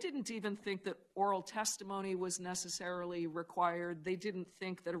 They didn't even think that oral testimony was necessarily required. They didn't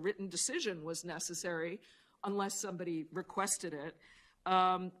think that a written decision was necessary unless somebody requested it.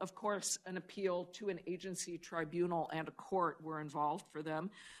 Of course, an appeal to an agency tribunal and a court were involved for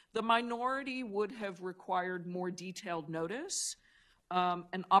them. The minority would have required more detailed notice,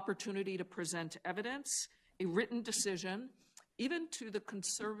 an opportunity to present evidence, a written decision. Even to the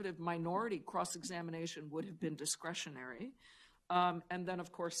conservative minority, cross-examination would have been discretionary. And then,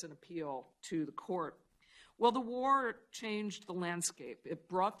 of course, an appeal to the court. Well, the war changed the landscape. It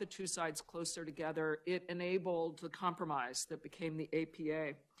brought the two sides closer together. It enabled the compromise that became the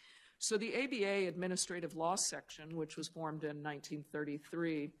APA. So the ABA Administrative Law Section, which was formed in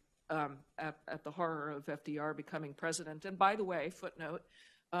 1933, at the horror of FDR becoming president. And by the way, footnote,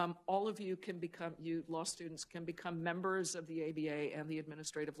 all of you can become, you law students can become members of the ABA and the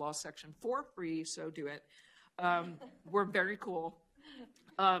administrative law section for free, so do it. We're very cool.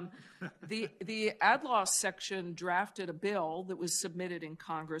 The ad law section drafted a bill that was submitted in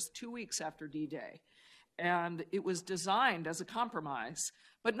Congress 2 weeks after D-Day. And it was designed as a compromise,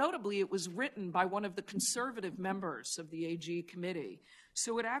 but notably it was written by one of the conservative members of the AG committee.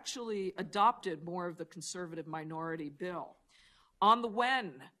 So it actually adopted more of the conservative minority bill. On the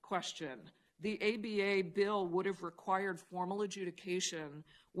when question, the ABA bill would have required formal adjudication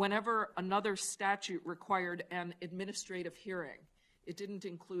whenever another statute required an administrative hearing. It didn't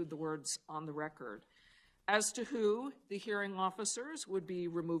include the words on the record. As to who, the hearing officers would be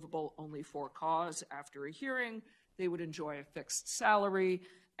removable only for cause after a hearing. They would enjoy a fixed salary.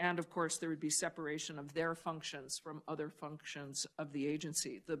 And of course, there would be separation of their functions from other functions of the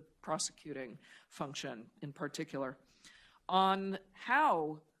agency, the prosecuting function in particular. On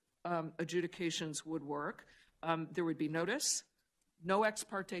how adjudications would work, there would be notice, no ex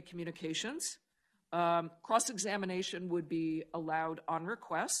parte communications, cross-examination would be allowed on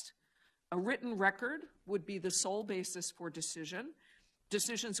request, a written record would be the sole basis for decision.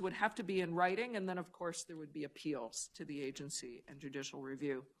 Decisions would have to be in writing, and then, of course, there would be appeals to the agency and judicial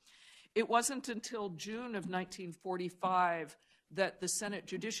review. It wasn't until June of 1945 that the Senate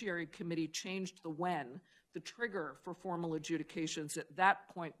Judiciary Committee changed the when. The trigger for formal adjudications at that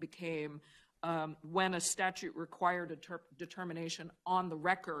point became when a statute required a determination on the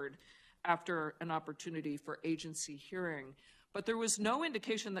record after an opportunity for agency hearing. But there was no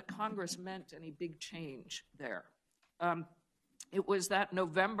indication that Congress meant any big change there. It was that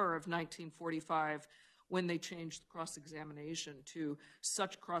November of 1945 when they changed cross-examination to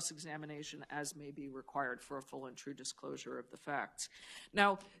such cross-examination as may be required for a full and true disclosure of the facts.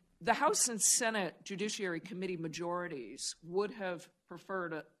 Now, the House and Senate Judiciary Committee majorities would have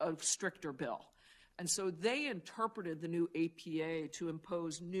preferred a stricter bill. And so they interpreted the new APA to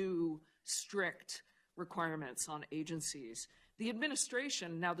impose new strict requirements on agencies. The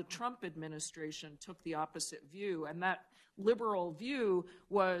administration, now the Trump administration, took the opposite view, and that liberal view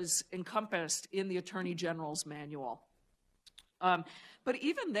was encompassed in the Attorney General's manual. But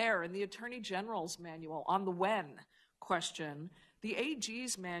even there, in the Attorney General's manual, on the when question, the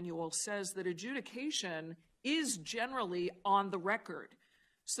AG's manual says that adjudication is generally on the record.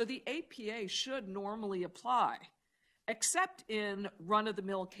 So the APA should normally apply, except in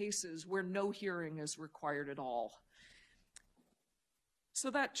run-of-the-mill cases where no hearing is required at all. So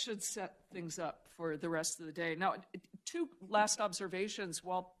that should set things up for the rest of the day. Now, two last observations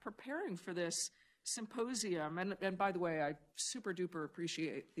while preparing for this symposium, and by the way, I super duper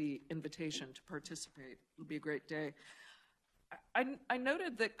appreciate the invitation to participate. It'll be a great day. I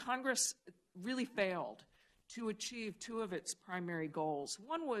noted that Congress really failed to achieve two of its primary goals.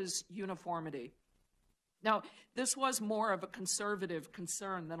 One was uniformity. Now, this was more of a conservative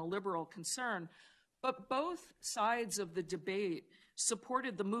concern than a liberal concern, but both sides of the debate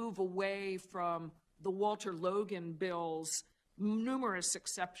supported the move away from the Walter Logan bill's numerous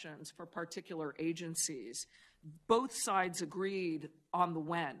exceptions for particular agencies. Both sides agreed on the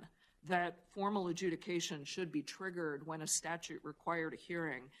when, that formal adjudication should be triggered when a statute required a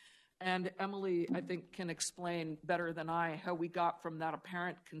hearing. And Emily, I think, can explain better than I how we got from that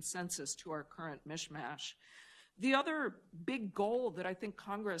apparent consensus to our current mishmash. The other big goal that I think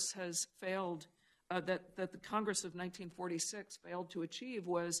Congress has failed, that the Congress of 1946 failed to achieve,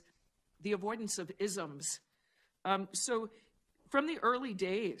 was the avoidance of isms. So from the early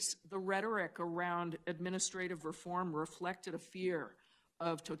days, the rhetoric around administrative reform reflected a fear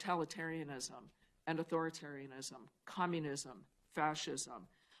of totalitarianism and authoritarianism, communism, fascism.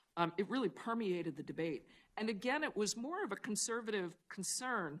 It really permeated the debate. And again, it was more of a conservative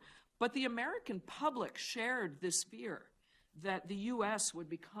concern, but the American public shared this fear that the US would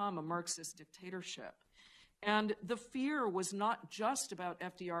become a Marxist dictatorship. And the fear was not just about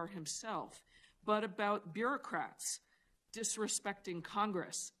FDR himself, but about bureaucrats disrespecting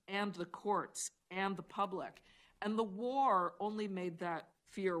Congress and the courts and the public. And the war only made that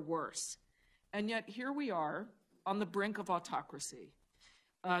fear worse. And yet here we are on the brink of autocracy.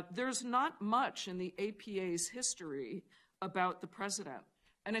 There's not much in the APA's history about the president.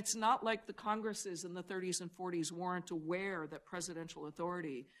 And it's not like the Congresses in the 30s and 40s weren't aware that presidential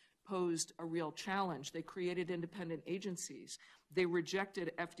authority posed a real challenge. They created independent agencies. They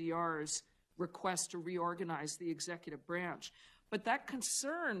rejected FDR's request to reorganize the executive branch. But that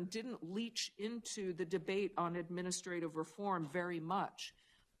concern didn't leach into the debate on administrative reform very much.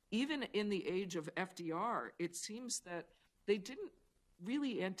 Even in the age of FDR, it seems that they didn't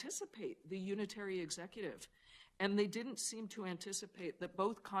really anticipate the unitary executive. And they didn't seem to anticipate that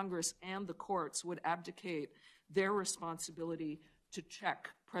both Congress and the courts would abdicate their responsibility to check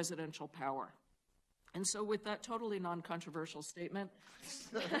presidential power. And so with that totally non-controversial statement,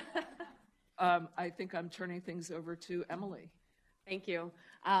 I think I'm turning things over to Emily. Thank you.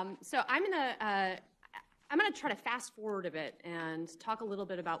 So I'm going to try to fast forward a bit and talk a little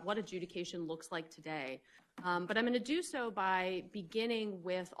bit about what adjudication looks like today. But I'm going to do so by beginning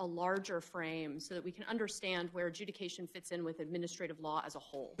with a larger frame so that we can understand where adjudication fits in with administrative law as a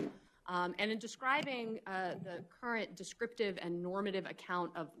whole. And in describing the current descriptive and normative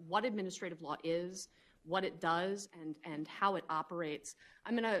account of what administrative law is, what it does, and how it operates,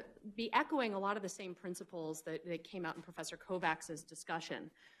 I'm going to be echoing a lot of the same principles that came out in Professor Kovacs' discussion.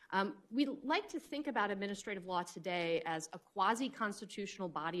 We like to think about administrative law today as a quasi-constitutional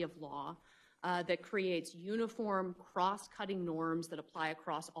body of law that creates uniform, cross-cutting norms that apply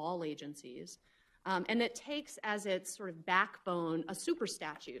across all agencies, and that takes as its sort of backbone a super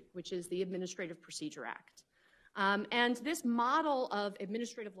statute, which is the Administrative Procedure Act. And this model of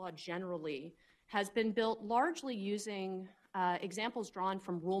administrative law generally has been built largely using examples drawn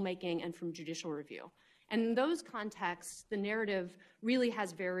from rulemaking and from judicial review. And in those contexts, the narrative really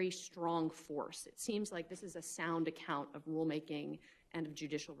has very strong force. It seems like this is a sound account of rulemaking and of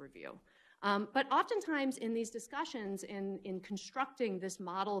judicial review. But oftentimes in these discussions, in constructing this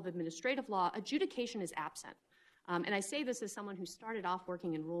model of administrative law, adjudication is absent. And I say this as someone who started off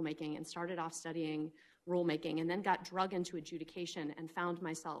working in rulemaking and started off studying rulemaking and then got drug into adjudication and found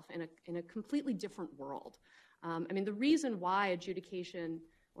myself in a completely different world. I mean, the reason why adjudication,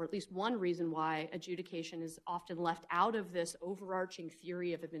 or at least one reason why adjudication is often left out of this overarching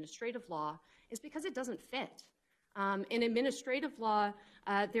theory of administrative law is because it doesn't fit. In administrative law,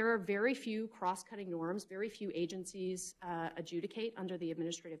 there are very few cross-cutting norms, very few agencies adjudicate under the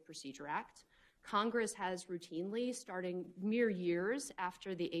Administrative Procedure Act. Congress has routinely, starting mere years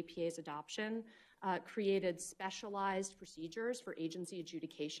after the APA's adoption, created specialized procedures for agency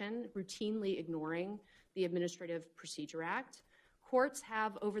adjudication, routinely ignoring the Administrative Procedure Act. Courts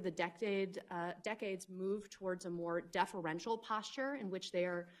have, over the decades, moved towards a more deferential posture in which they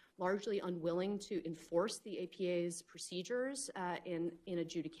are largely unwilling to enforce the APA's procedures in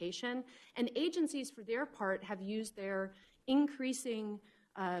adjudication. And agencies, for their part, have used their increasing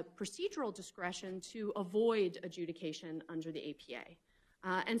procedural discretion to avoid adjudication under the APA.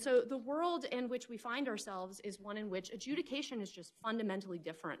 And so the world in which we find ourselves is one in which adjudication is just fundamentally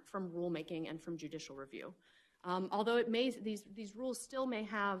different from rulemaking and from judicial review. Although these rules still may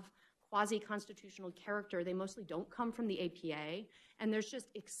have quasi-constitutional character, they mostly don't come from the APA, and there's just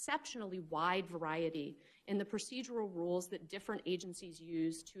exceptionally wide variety in the procedural rules that different agencies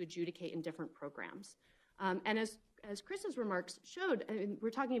use to adjudicate in different programs. And as Chris's remarks showed, I mean, we're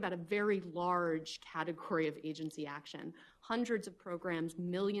talking about a very large category of agency action, hundreds of programs,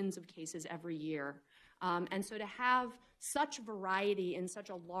 millions of cases every year. And so to have such variety in such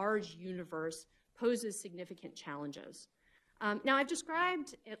a large universe poses significant challenges. Now, I've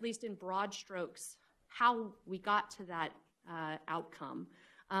described, at least in broad strokes, how we got to that outcome.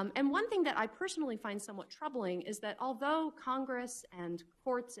 And one thing that I personally find somewhat troubling is that although Congress and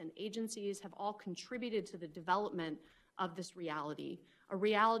courts and agencies have all contributed to the development of this reality, a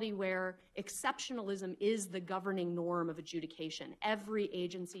reality where exceptionalism is the governing norm of adjudication. Every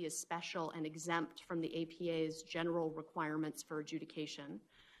agency is special and exempt from the APA's general requirements for adjudication.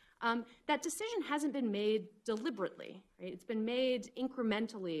 That decision hasn't been made deliberately, right? It's been made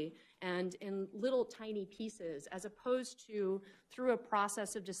incrementally and in little tiny pieces, as opposed to through a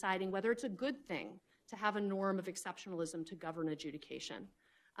process of deciding whether it's a good thing to have a norm of exceptionalism to govern adjudication.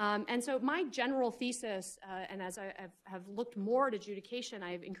 And so my general thesis, and as I have looked more at adjudication,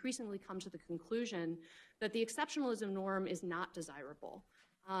 I have increasingly come to the conclusion that the exceptionalism norm is not desirable,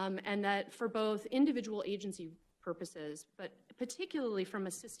 and that for both individual agency purposes, but particularly from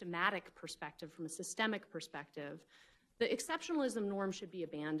a systematic perspective, from a systemic perspective, the exceptionalism norm should be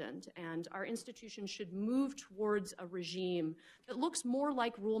abandoned, and our institution should move towards a regime that looks more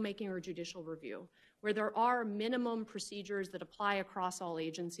like rulemaking or judicial review, where there are minimum procedures that apply across all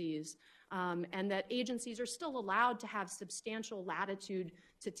agencies, and that agencies are still allowed to have substantial latitude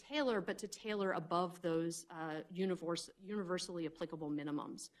to tailor, but to tailor above those universally applicable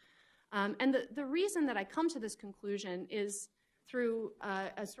minimums. And the reason that I come to this conclusion is through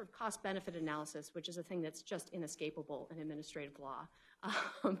a sort of cost-benefit analysis, which is a thing that's just inescapable in administrative law.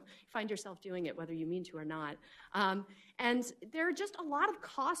 find yourself doing it whether you mean to or not. And there are just a lot of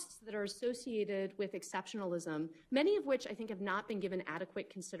costs that are associated with exceptionalism, many of which I think have not been given adequate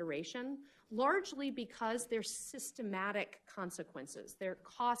consideration, largely because they're systematic consequences. They're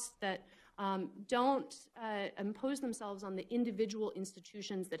costs that don't impose themselves on the individual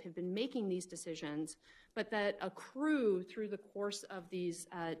institutions that have been making these decisions, but that accrue through the course of these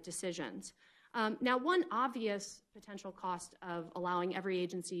decisions. Now, one obvious potential cost of allowing every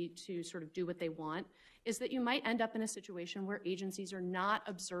agency to sort of do what they want is that you might end up in a situation where agencies are not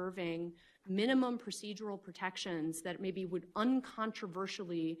observing minimum procedural protections that maybe would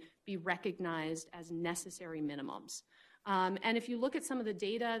uncontroversially be recognized as necessary minimums. And if you look at some of the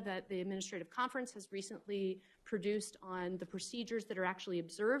data that the Administrative Conference has recently produced on the procedures that are actually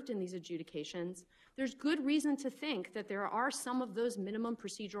observed in these adjudications, there's good reason to think that there are some of those minimum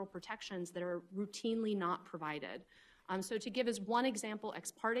procedural protections that are routinely not provided. So to give as one example,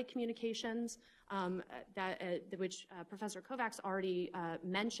 ex parte communications, which Professor Kovacs already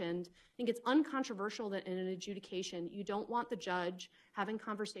mentioned, I think it's uncontroversial that in an adjudication, you don't want the judge having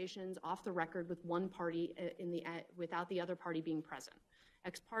conversations off the record with one party without the other party being present.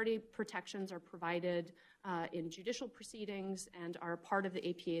 Ex parte protections are provided in judicial proceedings and are part of the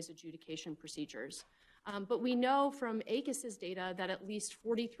APA's adjudication procedures. But we know from ACUS's data that at least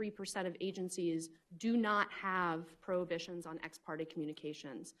 43% of agencies do not have prohibitions on ex parte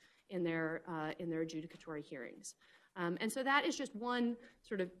communications in their adjudicatory hearings. And so that is just one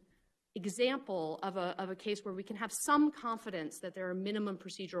sort of example of a case where we can have some confidence that there are minimum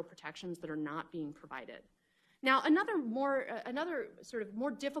procedural protections that are not being provided. Now, another sort of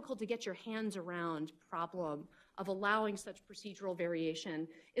more difficult to get your hands around problem of allowing such procedural variation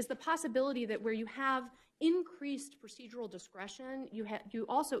is the possibility that where you have increased procedural discretion, you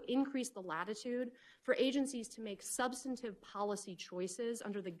also increase the latitude for agencies to make substantive policy choices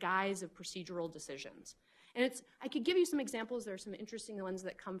under the guise of procedural decisions. And I could give you some examples. There are some interesting ones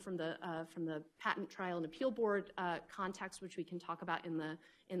that come from the Patent Trial and Appeal Board context, which we can talk about in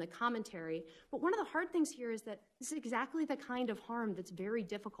the commentary. But one of the hard things here is that this is exactly the kind of harm that's very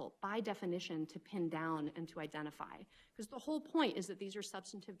difficult, by definition, to pin down and to identify. Because the whole point is that these are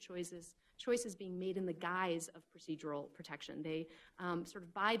substantive choices being made in the guise of procedural protection. They sort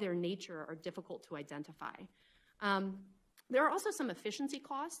of, by their nature, are difficult to identify. There are also some efficiency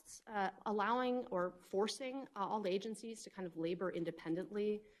costs. Allowing or forcing all agencies to kind of labor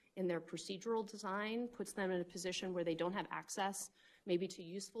independently in their procedural design puts them in a position where they don't have access maybe to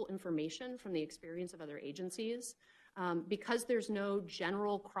useful information from the experience of other agencies. Because there's no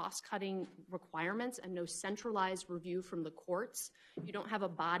general cross-cutting requirements and no centralized review from the courts, you don't have a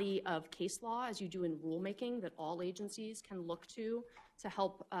body of case law as you do in rulemaking that all agencies can look to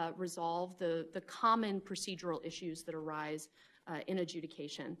help resolve the common procedural issues that arise in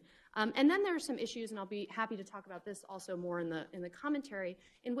adjudication. And then there are some issues, and I'll be happy to talk about this also more in the commentary,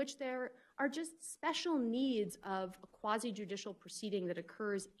 in which there are just special needs of a quasi-judicial proceeding that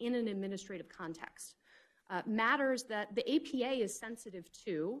occurs in an administrative context. Matters that the APA is sensitive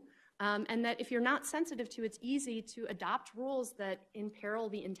to, and that if you're not sensitive to, it's easy to adopt rules that imperil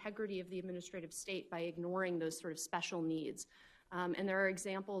the integrity of the administrative state by ignoring those sort of special needs. And there are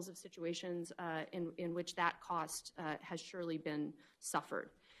examples of situations in which that cost has surely been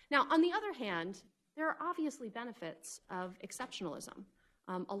suffered. Now, on the other hand, there are obviously benefits of exceptionalism.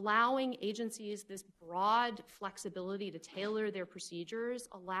 Allowing agencies this broad flexibility to tailor their procedures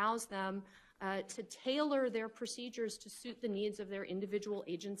allows them to tailor their procedures to suit the needs of their individual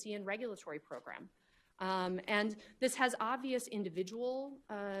agency and regulatory program. And this has obvious individual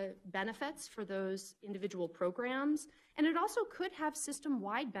benefits for those individual programs, and it also could have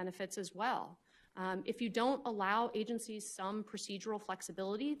system-wide benefits as well. If you don't allow agencies some procedural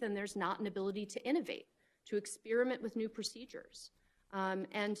flexibility, then there's not an ability to innovate, to experiment with new procedures,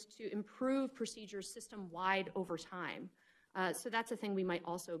 and to improve procedures system-wide over time. So that's a thing we might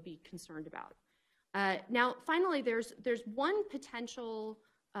also be concerned about. Now, finally, there's one potential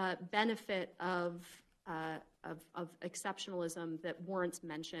benefit of exceptionalism that warrants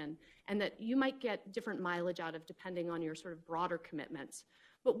mention, and that you might get different mileage out of depending on your sort of broader commitments.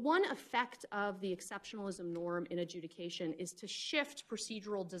 But one effect of the exceptionalism norm in adjudication is to shift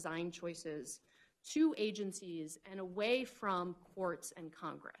procedural design choices to agencies and away from courts and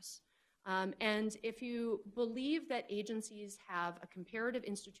Congress. And if you believe that agencies have a comparative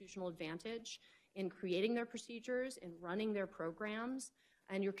institutional advantage in creating their procedures, in running their programs,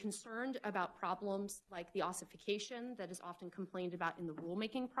 and you're concerned about problems like the ossification that is often complained about in the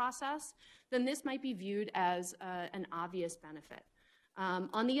rulemaking process, then this might be viewed as an obvious benefit.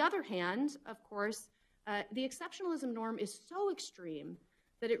 On the other hand, of course, the exceptionalism norm is so extreme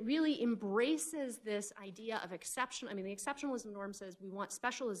that it really embraces this idea of exception. I mean, the exceptionalism norm says we want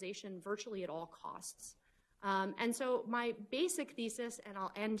specialization virtually at all costs. And so my basic thesis, and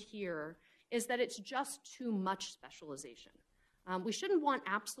I'll end here, is that it's just too much specialization. We shouldn't want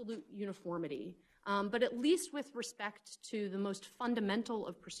absolute uniformity, but at least with respect to the most fundamental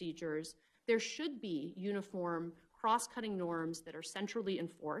of procedures, there should be uniform cross-cutting norms that are centrally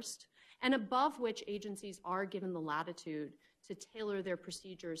enforced and above which agencies are given the latitude to tailor their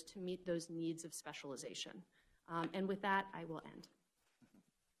procedures to meet those needs of specialization. And with that, I will end.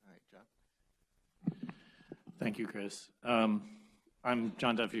 All right, John. Thank you, Chris. I'm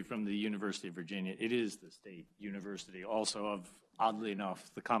John Duffy from the University of Virginia. It is the state university, also of, oddly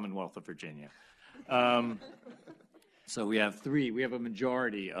enough, the Commonwealth of Virginia. So we have a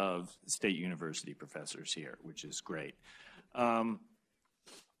majority of state university professors here, which is great.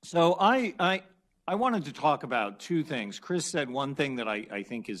 So I wanted to talk about two things. Chris said one thing that I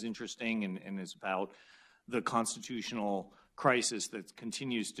think is interesting and is about the constitutional crisis that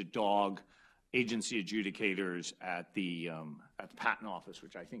continues to dog agency adjudicators at the patent office,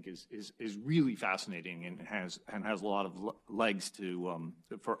 which I think is really fascinating and has a lot of legs to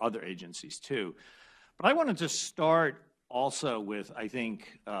for other agencies too. But I wanted to start also with, I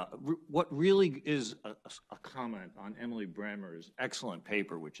think, what really is a comment on Emily Bremer's excellent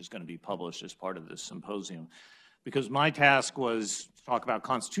paper, which is going to be published as part of this symposium, because my task was to talk about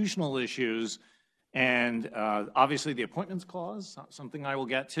constitutional issues and obviously the Appointments Clause, something I will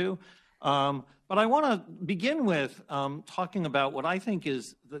get to. But I want to begin with talking about what I think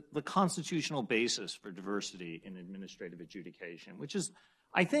is the constitutional basis for diversity in administrative adjudication, which is,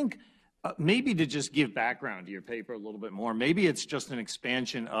 I think, maybe to just give background to your paper a little bit more, maybe it's just an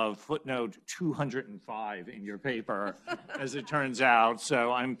expansion of footnote 205 in your paper, as it turns out.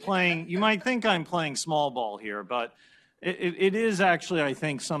 So I'm playing, you might think I'm playing small ball here, but it is actually, I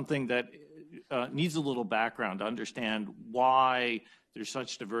think, something that needs a little background to understand why there's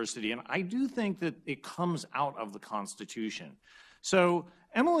such diversity. And I do think that it comes out of the Constitution. So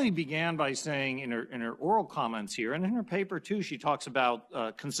Emily began by saying in her oral comments here, and in her paper too, she talks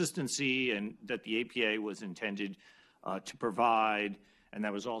about consistency and that the APA was intended to provide, and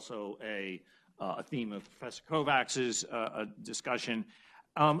that was also a theme of Professor Kovacs's discussion.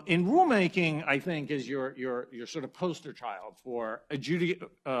 In rulemaking, I think, is your sort of poster child for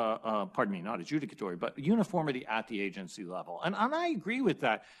pardon me, not adjudicatory, but uniformity at the agency level. And I agree with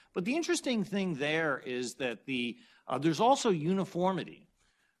that. But the interesting thing there is that there's also uniformity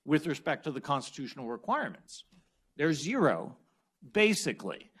with respect to the constitutional requirements. There's zero,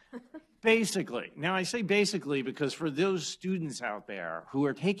 basically. Basically. Now, I say basically because for those students out there who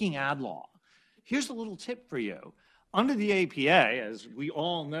are taking ad law, here's a little tip for you. Under the APA, as we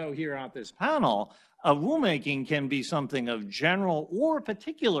all know here on this panel, rulemaking can be something of general or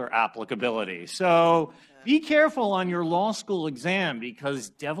particular applicability. So be careful on your law school exam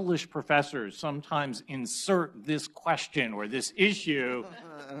because devilish professors sometimes insert this question or this issue,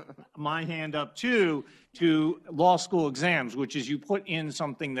 my hand up too, to law school exams, which is you put in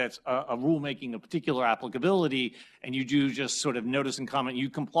something that's a rulemaking of particular applicability, and you do just sort of notice and comment. You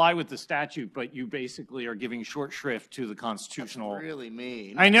comply with the statute, but you basically are giving short shrift to the constitutional. That's really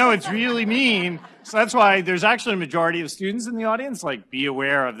mean. I know it's really mean. So that's why there's actually a majority of students in the audience. Like, be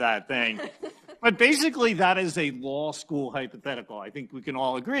aware of that thing. But basically, that is a law school hypothetical. I think we can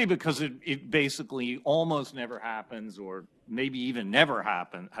all agree because it basically almost never happens, or maybe even never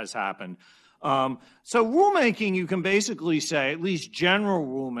has happened. So rulemaking, you can basically say, at least general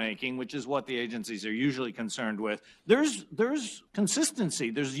rulemaking, which is what the agencies are usually concerned with, there's consistency,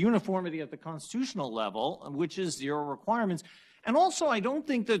 there's uniformity at the constitutional level, which is zero requirements. And also, I don't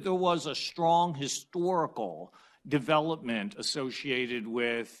think that there was a strong historical development associated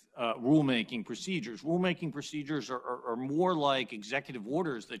with rulemaking procedures. Rulemaking procedures are more like executive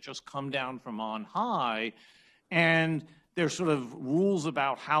orders that just come down from on high, and there's sort of rules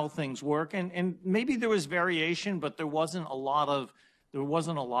about how things work, and maybe there was variation, but there wasn't a lot of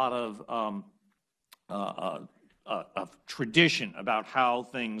tradition about how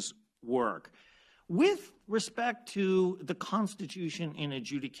things work. With respect to the Constitution in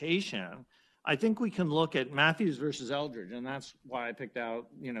adjudication, I think we can look at Matthews versus Eldridge, and that's why I picked out,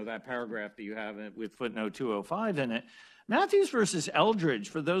 that paragraph that you have with footnote 205 in it. Matthews versus Eldridge,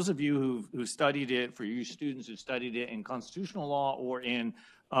 for those of you who studied it, for you students who studied it in constitutional law or in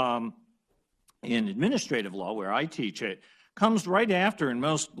administrative law, where I teach it, comes right after, in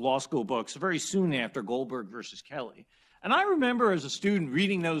most law school books, very soon after Goldberg versus Kelly. And I remember as a student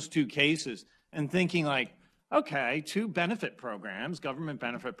reading those two cases and thinking like, okay, two benefit programs, government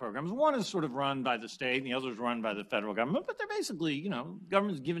benefit programs. One is sort of run by the state and the other is run by the federal government, but they're basically, you know,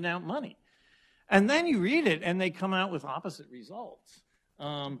 government's giving out money. And then you read it and they come out with opposite results.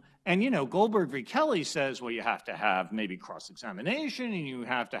 And, you know, Goldberg v. Kelly says, well, you have to have maybe cross-examination and you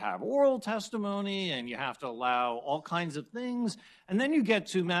have to have oral testimony and you have to allow all kinds of things. And then you get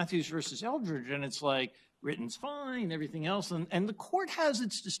to Matthews versus Eldridge and it's like, written's fine, everything else. And the court has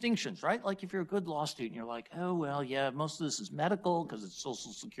its distinctions, right? Like if you're a good law student, you're like, oh, well, yeah, most of this is medical because it's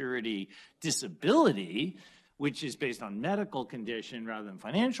Social Security disability, which is based on medical condition rather than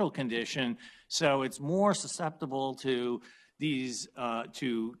financial condition. So it's more susceptible to these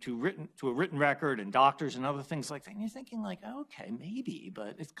to a written record and doctors and other things like that. And you're thinking like, okay, maybe,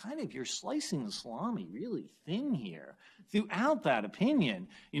 but it's kind of, you're slicing the salami really thin here throughout that opinion.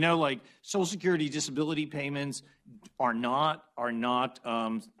 You know, like Social Security disability payments are not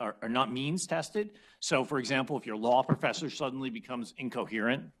means tested. So for example, if your law professor suddenly becomes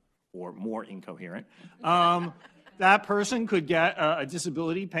incoherent or more incoherent, that person could get a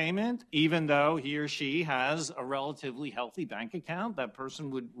disability payment even though he or she has a relatively healthy bank account. That person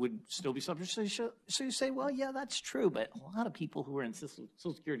would still be subject to. So you say, well, yeah, that's true, but a lot of people who are in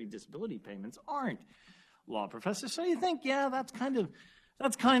Social Security disability payments aren't law professors. So you think, yeah, that's kind of,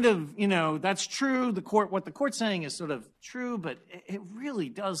 you know, that's true. What the court's saying is sort of true, but it really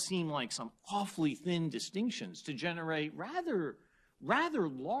does seem like some awfully thin distinctions to generate rather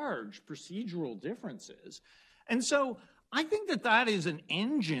large procedural differences. And so I think that is an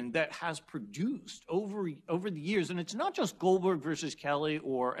engine that has produced over the years, and it's not just Goldberg versus Kelly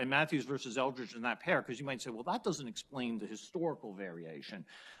and Matthews versus Eldridge and that pair, because you might say, well, that doesn't explain the historical variation.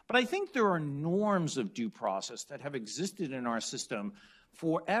 But I think there are norms of due process that have existed in our system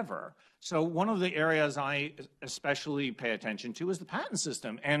forever. So one of the areas I especially pay attention to is the patent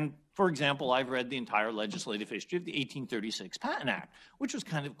system. And for example, I've read the entire legislative history of the 1836 Patent Act, which was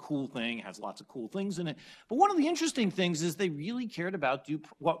kind of a cool thing, has lots of cool things in it. But one of the interesting things is they really cared about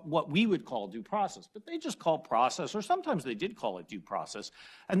what we would call due process, but they just call process, or sometimes they did call it due process.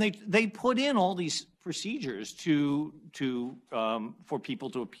 And they put in all these procedures for people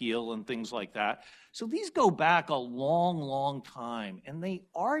to appeal and things like that. So these go back a long, long time, and they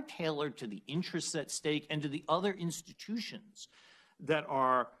are tailored to the interests at stake and to the other institutions that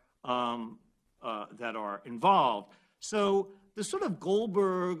are involved. So the sort of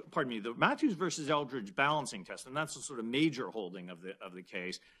the Matthews versus Eldridge balancing test, and that's the sort of major holding of the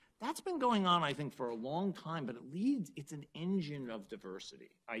case, that's been going on, I think, for a long time, but it's an engine of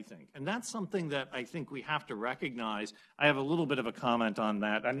diversity, I think. And that's something that I think we have to recognize. I have a little bit of a comment on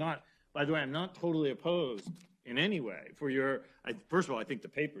that. By the way, I'm not totally opposed in any way first of all, I think the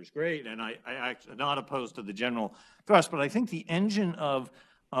paper's great, and I'm not opposed to the general thrust, but I think the engine of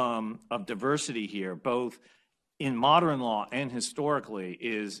diversity here, both in modern law and historically,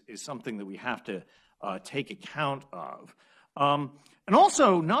 is something that we have to take account of. And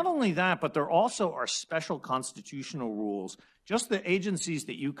also, not only that, but there also are special constitutional rules. Just the agencies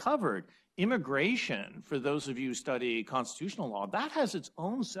that you covered, immigration, for those of you who study constitutional law, that has its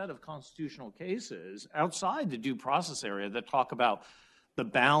own set of constitutional cases outside the due process area that talk about the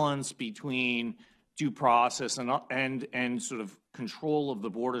balance between due process and sort of control of the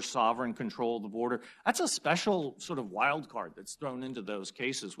border, sovereign control of the border. That's a special sort of wild card that's thrown into those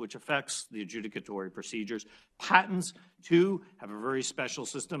cases, which affects the adjudicatory procedures. Patents, too, have a very special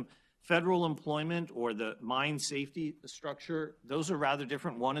system. Federal employment or the mine safety structure, those are rather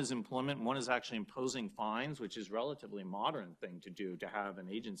different. One is employment, and one is actually imposing fines, which is a relatively modern thing to do, to have an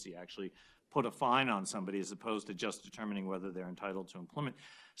agency actually put a fine on somebody as opposed to just determining whether they're entitled to employment.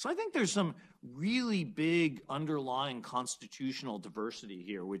 So I think there's some really big underlying constitutional diversity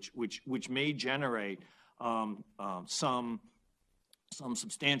here, which may generate some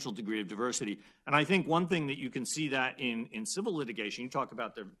substantial degree of diversity. And I think one thing that you can see that in civil litigation, you talk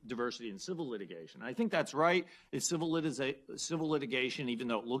about the diversity in civil litigation. I think that's right. It's civil litigation, even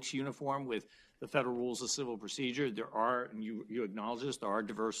though it looks uniform with the federal rules of civil procedure, there are, and you acknowledge this, there are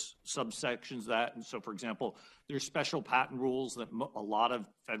diverse subsections that. And so, for example, there's special patent rules that a lot of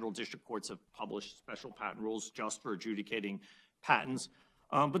federal district courts have published special patent rules just for adjudicating patents.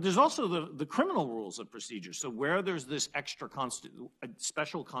 But there's also the criminal rules of procedure. So where there's this extra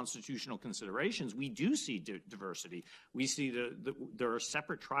special constitutional considerations, we do see diversity. We see there are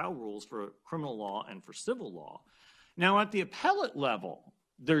separate trial rules for criminal law and for civil law. Now, at the appellate level,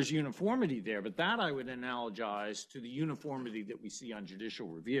 there's uniformity there, but that I would analogize to the uniformity that we see on judicial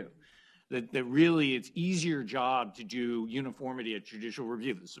review. That really it's easier job to do uniformity at judicial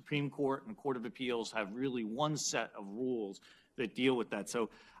review. The Supreme Court and Court of Appeals have really one set of rules that deal with that. So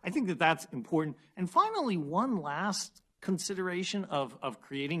I think that that's important. And finally, one last consideration of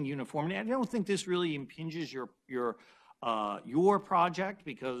creating uniformity. I don't think this really impinges your project,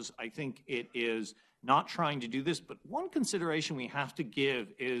 because I think it is not trying to do this, but one consideration we have to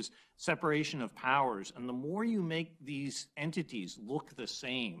give is separation of powers. And the more you make these entities look the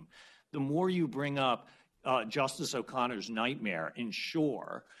same, the more you bring up Justice O'Connor's nightmare in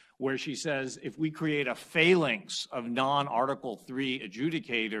Shore, where she says if we create a phalanx of non-Article 3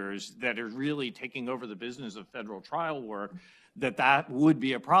 adjudicators that are really taking over the business of federal trial work, that would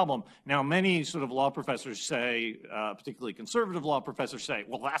be a problem. Now, many sort of law professors say, particularly conservative law professors say,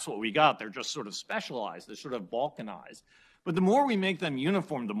 well, that's what we got. They're just sort of specialized. They're sort of balkanized. But the more we make them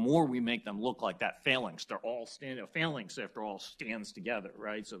uniform, the more we make them look like that phalanx. They're all a phalanx, after all, stands together,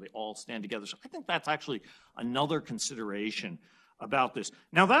 right? So they all stand together. So I think that's actually another consideration about this.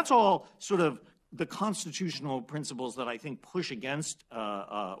 Now, that's all sort of the constitutional principles that I think push against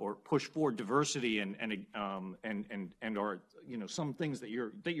or push for diversity and are, you know, some things that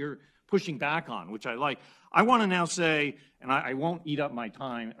you're pushing back on, which I like. I want to now say, and I won't eat up my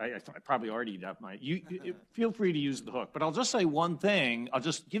time. I probably already eat up my. You feel free to use the hook, but I'll just say one thing. I'll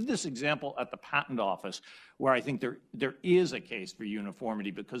just give this example at the Patent Office, where I think there is a case for uniformity,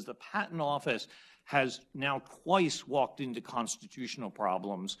 because the Patent Office has now twice walked into constitutional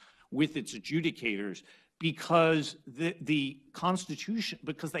problems with its adjudicators because the Constitution,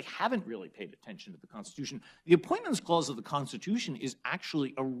 because they haven't really paid attention to the Constitution. The Appointments Clause of the Constitution is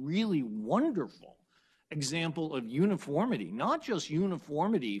actually a really wonderful example of uniformity, not just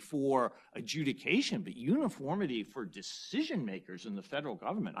uniformity for adjudication, but uniformity for decision makers in the federal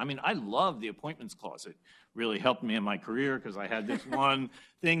government. I mean, I love the Appointments Clause. It really helped me in my career, because I had this one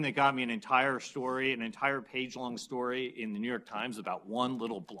thing that got me an entire story, an entire page-long story in the New York Times about one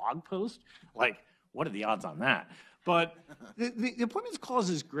little blog post. Like, what are the odds on that? But the Appointments Clause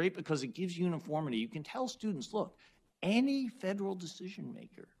is great because it gives uniformity. You can tell students, look, any federal decision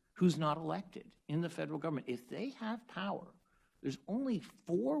maker who's not elected in the federal government, if they have power, there's only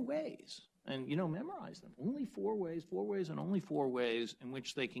 4 ways, and, you know, memorize them, only 4 ways, and only 4 ways in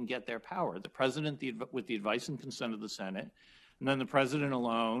which they can get their power. The president with the advice and consent of the Senate, and then the president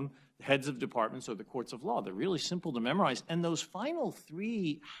alone, the heads of departments, or the courts of law. They're really simple to memorize, and those final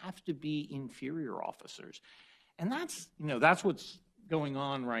 3 have to be inferior officers. And that's, you know, that's what's going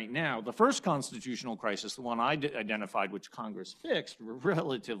on right now. The first constitutional crisis, the one I identified, which Congress fixed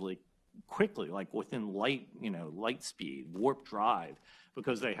relatively quickly, like within light speed, warp drive,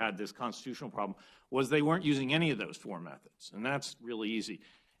 because they had this constitutional problem, was they weren't using any of those 4 methods. And that's really easy.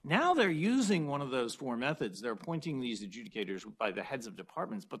 Now they're using one of those 4 methods. They're appointing these adjudicators by the heads of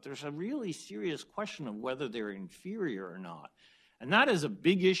departments, but there's a really serious question of whether they're inferior or not. And that is a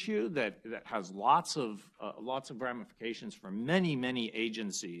big issue that has lots of ramifications for many, many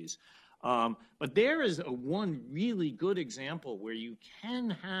agencies. But there is one really good example where you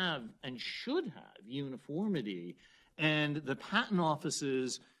can have and should have uniformity, and the Patent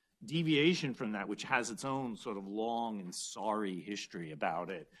Office's deviation from that, which has its own sort of long and sorry history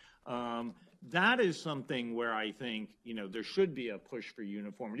about it, that is something where I think, you know, there should be a push for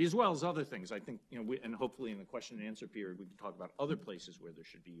uniformity, as well as other things. I think, you know, and hopefully in the question and answer period, we can talk about other places where there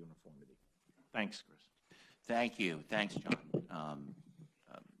should be uniformity. Thanks, Chris. Thank you. Thanks, John.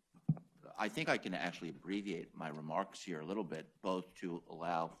 I think I can actually abbreviate my remarks here a little bit, both to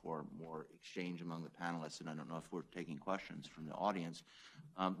allow for more exchange among the panelists, and I don't know if we're taking questions from the audience,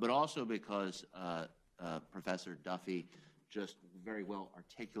 but also because Professor Duffy just very well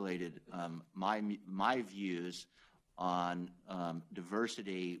articulated my views on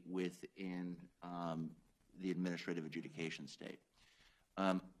diversity within the administrative adjudication state.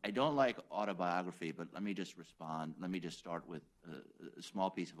 I don't like autobiography, but let me just respond. Let me just start with a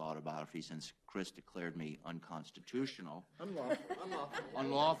small piece of autobiography, since Chris declared me unconstitutional.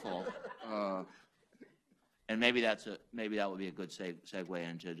 Unlawful. And maybe that would be a good segue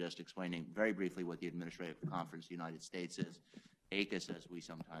into just explaining very briefly what the Administrative Conference of the United States is, ACUS as we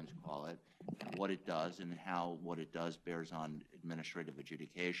sometimes call it, and what it does and how what it does bears on administrative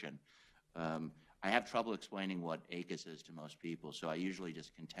adjudication. I have trouble explaining what ACUS is to most people, so I usually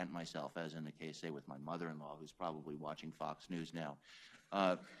just content myself, as in the case, say, with my mother-in-law, who's probably watching Fox News now,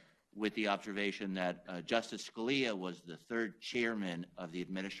 with the observation that Justice Scalia was the 3rd chairman of the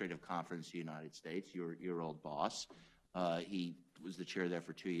Administrative Conference of the United States, your old boss. He was the chair there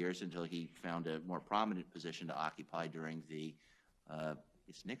for 2 years until he found a more prominent position to occupy during the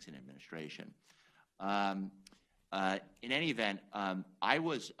Nixon administration. In any event, I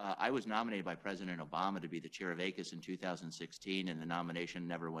was nominated by President Obama to be the chair of ACUS in 2016, and the nomination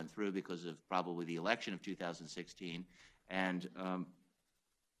never went through because of probably the election of 2016 And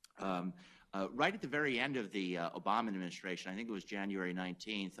right at the very end of the Obama administration, I think it was January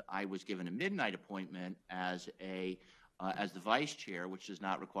 19th, I was given a midnight appointment as the vice chair, which does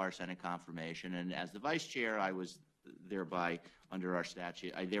not require Senate confirmation. And as the vice chair, I was thereby under our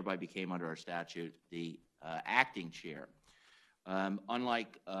statute. I thereby became under our statute the acting chair.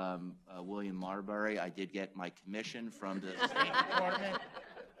 Unlike William Marbury, I did get my commission from the State Department.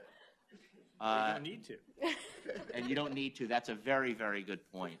 You don't need to. And you don't need to. That's a very, very good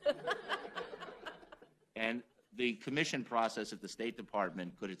point. And the commission process at the State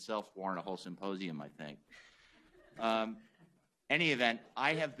Department could itself warrant a whole symposium, I think. Any event,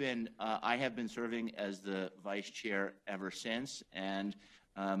 I have been serving as the vice chair ever since, and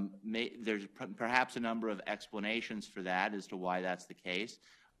there's perhaps a number of explanations for that as to why that's the case.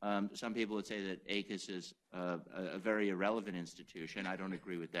 Some people would say that ACUS is a very irrelevant institution. I don't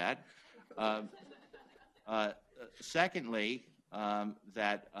agree with that. Secondly,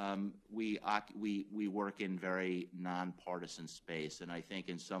 that we work in very nonpartisan space, and I think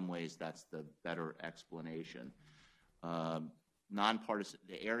in some ways that's the better explanation.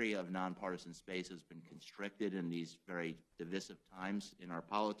 The area of nonpartisan space has been constricted in these very divisive times in our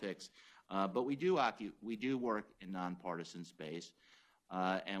politics, but we do work in nonpartisan space,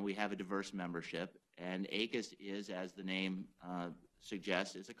 and we have a diverse membership. And ACUS is, as the name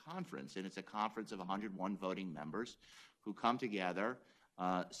suggests, is a conference, and it's a conference of 101 voting members who come together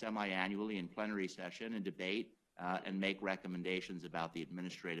semi-annually in plenary session and debate and make recommendations about the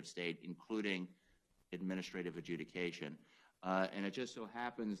administrative state, including administrative adjudication. And it just so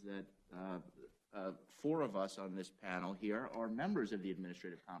happens that 4 of us on this panel here are members of the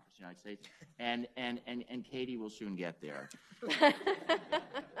Administrative Conference of the United States, and Katie will soon get there.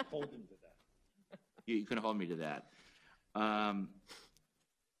 Hold him to that. You can hold me to that.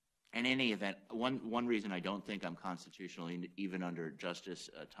 In any event, one reason I don't think I'm constitutional, even under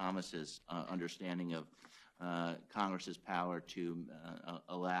Justice Thomas's understanding of Congress's power to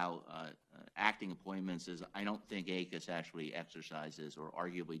allow acting appointments, is I don't think ACUS actually exercises, or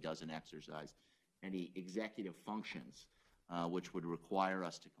arguably doesn't exercise, any executive functions which would require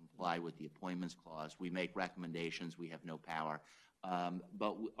us to comply with the Appointments Clause. We make recommendations. We have no power.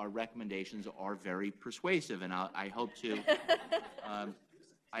 But our recommendations are very persuasive, and I hope to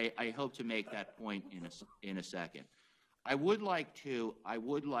I hope to make that point in a second. I would like to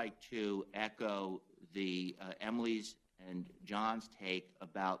echo the Emily's and John's take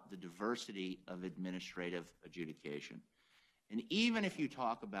about the diversity of administrative adjudication. And even if you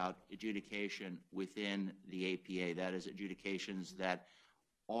talk about adjudication within the APA, that is adjudications that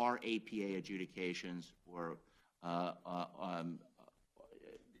are APA adjudications, or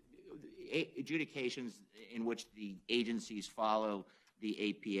adjudications in which the agencies follow the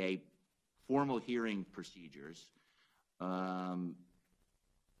APA formal hearing procedures,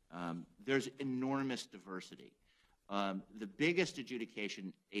 there's enormous diversity. The biggest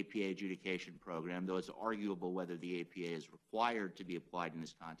APA adjudication program, though it's arguable whether the APA is required to be applied in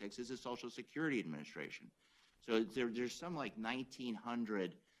this context, is the Social Security Administration. So there's some like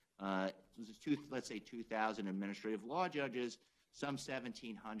 1,900, let's say 2,000 administrative law judges. Some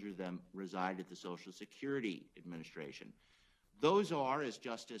 1,700 of them reside at the Social Security Administration. Those are, as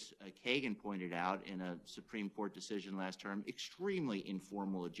Justice Kagan pointed out in a Supreme Court decision last term, extremely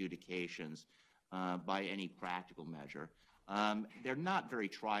informal adjudications by any practical measure. They're not very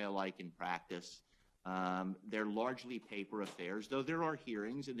trial-like in practice. They're largely paper affairs, though there are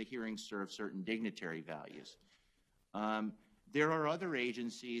hearings, and the hearings serve certain dignitary values. There are other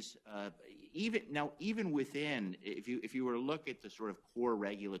agencies, even within, if you were to look at the sort of core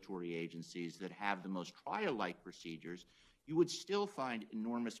regulatory agencies that have the most trial-like procedures, you would still find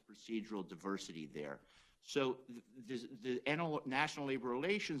enormous procedural diversity there. So the National Labor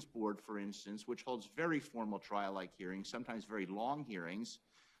Relations Board, for instance, which holds very formal trial-like hearings, sometimes very long hearings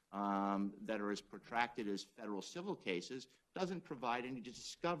that are as protracted as federal civil cases, doesn't provide any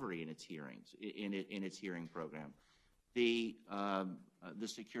discovery in its hearings, in its hearing program. The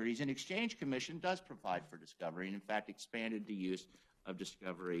Securities and Exchange Commission does provide for discovery, and in fact expanded the use of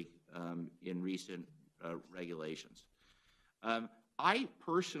discovery in recent regulations. I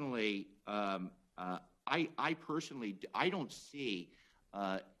personally don't see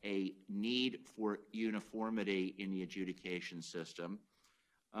a need for uniformity in the adjudication system,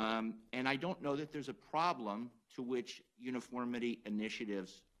 and I don't know that there's a problem to which uniformity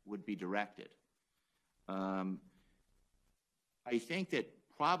initiatives would be directed. I think that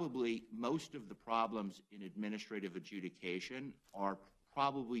probably most of the problems in administrative adjudication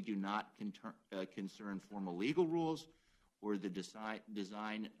probably do not concern formal legal rules or the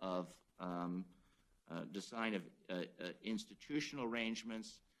design of design of institutional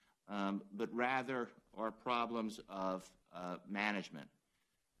arrangements, but rather are problems of management.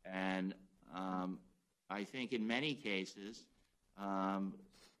 And I think in many cases,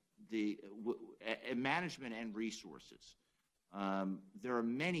 management and resources. There are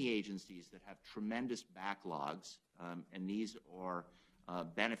many agencies that have tremendous backlogs, and these are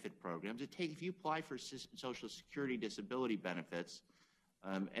benefit programs. If you apply for Social Security disability benefits,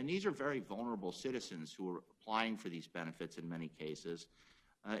 and these are very vulnerable citizens who are applying for these benefits in many cases,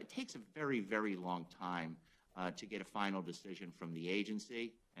 it takes a very, very long time to get a final decision from the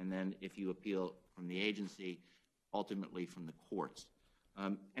agency, and then if you appeal from the agency, ultimately from the courts.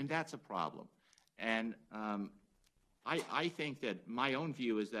 And that's a problem. And I think that my own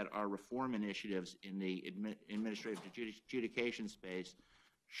view is that our reform initiatives in the administrative adjudication space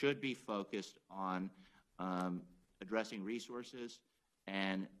should be focused on addressing resources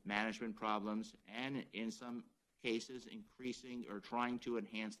and management problems, and in some cases increasing or trying to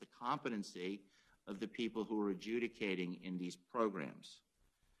enhance the competency of the people who are adjudicating in these programs.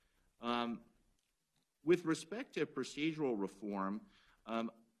 With respect to procedural reform,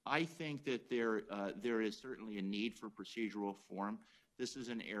 I think that there is certainly a need for procedural reform. This is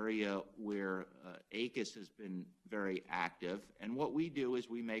an area where ACUS has been very active, and what we do is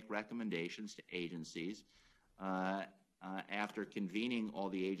we make recommendations to agencies after convening all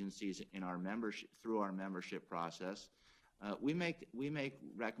the agencies in our membership through our membership process. We make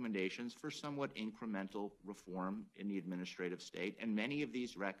recommendations for somewhat incremental reform in the administrative state, and many of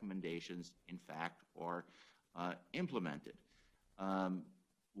these recommendations, in fact, are implemented. I'll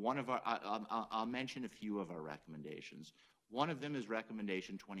mention a few of our recommendations. One of them is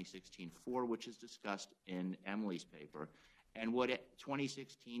recommendation 2016-4, which is discussed in Emily's paper. And what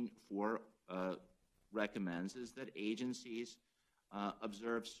 2016-4 recommends is that agencies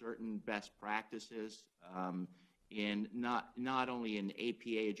observe certain best practices in not only in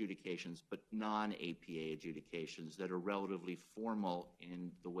APA adjudications, but non-APA adjudications that are relatively formal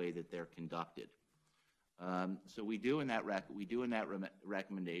in the way that they're conducted. So we do in that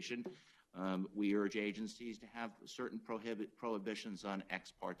recommendation. We urge agencies to have certain prohibitions on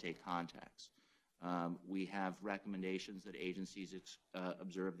ex parte contacts. We have recommendations that agencies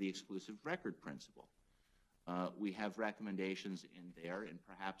observe the exclusive record principle. We have recommendations in there, and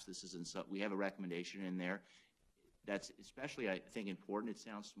perhaps this is we have a recommendation in there that's especially, I think, important. It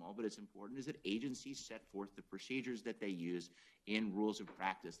sounds small, but it's important, is that agencies set forth the procedures that they use in rules of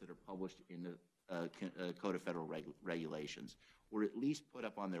practice that are published in the Code of Federal Regulations, or at least put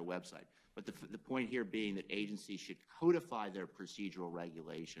up on their website. But the point here being that agencies should codify their procedural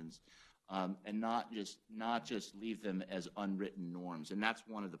regulations and not just leave them as unwritten norms. And that's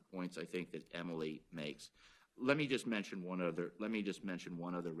one of the points I think that Emily makes. Let me just mention one other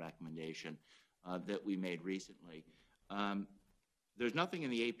recommendation that we made recently. There's nothing in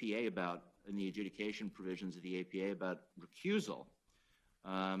the APA in the adjudication provisions of the APA about recusal.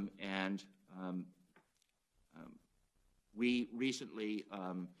 We recently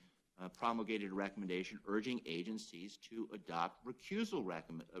promulgated a recommendation urging agencies to adopt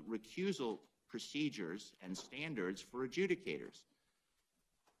recusal procedures and standards for adjudicators.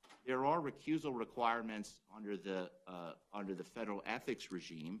 There are recusal requirements under the federal ethics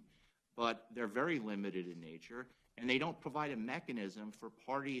regime, but they're very limited in nature, and they don't provide a mechanism for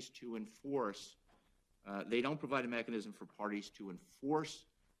parties to enforce.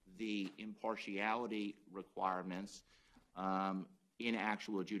 The impartiality requirements in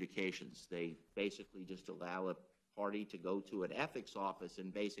actual adjudications. They basically just allow a party to go to an ethics office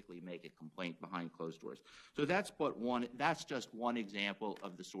and basically make a complaint behind closed doors. So that's just one example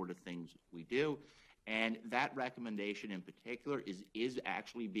of the sort of things we do. And that recommendation in particular is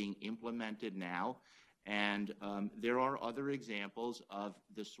actually being implemented now. And there are other examples of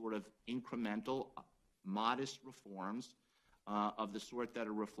the sort of incremental, modest reforms of the sort that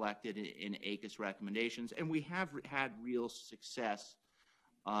are reflected in ACUS recommendations, and we have had real success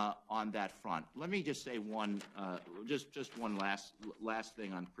on that front. Let me just say one last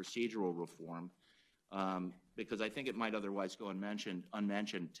thing on procedural reform, because I think it might otherwise go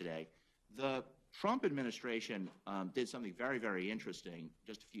unmentioned today. The Trump administration did something very, very interesting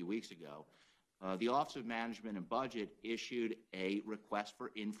just a few weeks ago. The Office of Management and Budget issued a request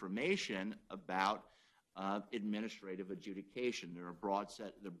for information about administrative adjudication. There are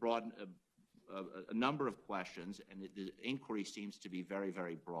a number of questions, and the inquiry seems to be very,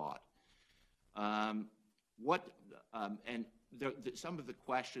 very broad. Some of the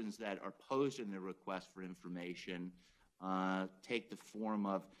questions that are posed in the request for information take the form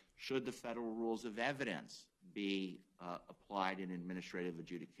of, should the federal rules of evidence be applied in administrative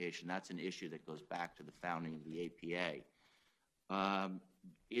adjudication. That's an issue that goes back to the founding of the APA.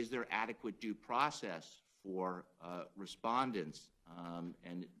 Is there adequate due process for respondents?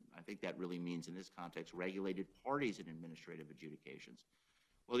 And I think that really means, in this context, regulated parties in administrative adjudications.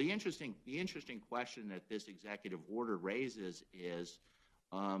 Well, the interesting question that this executive order raises is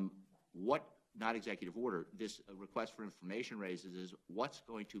not executive order, this request for information raises is what's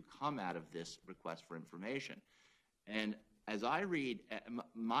going to come out of this request for information. And as I read,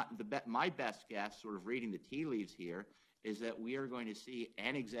 my best guess, sort of reading the tea leaves here, is that we are going to see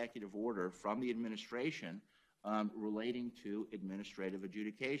an executive order from the administration relating to administrative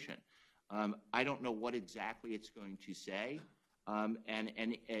adjudication. I don't know what exactly it's going to say.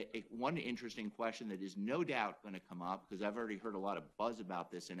 One interesting question that is no doubt going to come up, because I've already heard a lot of buzz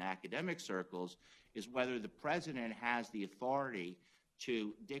about this in academic circles, is whether the president has the authority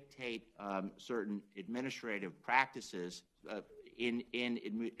to dictate certain administrative practices in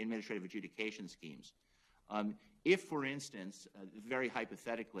administrative adjudication schemes. If, for instance, very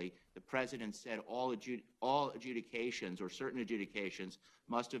hypothetically, the president said all adjudications or certain adjudications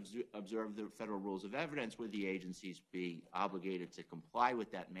must observe the federal rules of evidence, would the agencies be obligated to comply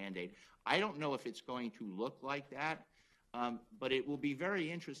with that mandate? I don't know if it's going to look like that, but it will be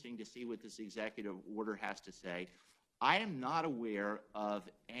very interesting to see what this executive order has to say. I am not aware of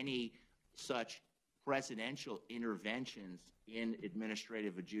any such presidential interventions in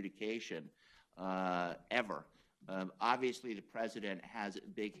administrative adjudication ever. Obviously, the president has a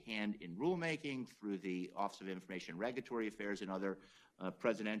big hand in rulemaking through the Office of Information and Regulatory Affairs and other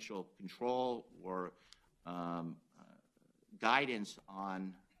presidential control or guidance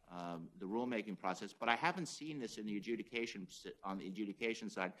on the rulemaking process. But I haven't seen this in the adjudication on the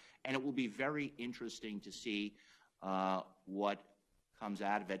adjudication side, and it will be very interesting to see what comes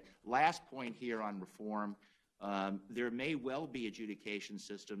out of it. Last point here on reform. There may well be adjudication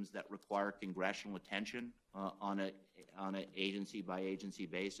systems that require congressional attention on an agency-by-agency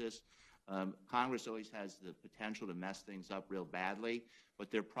basis. Congress always has the potential to mess things up real badly,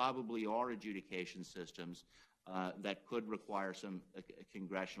 but there probably are adjudication systems that could require some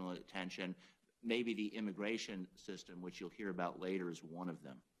congressional attention. Maybe the immigration system, which you'll hear about later, is one of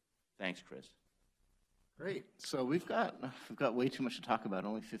them. Thanks, Chris. Great. So we've got way too much to talk about,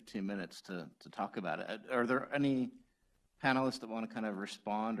 only 15 minutes to talk about it. Are there any panelists that want to kind of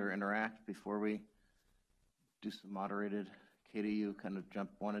respond or interact before we do some moderated? Katie, you kind of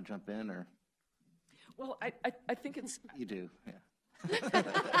want to jump in, or? Well, I think it's... You do, yeah.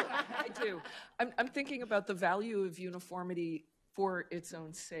 I do. I'm thinking about the value of uniformity for its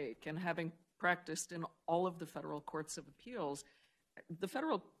own sake, and having practiced in all of the federal courts of appeals, the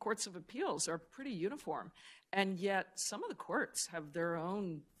federal courts of appeals are pretty uniform, and yet some of the courts have their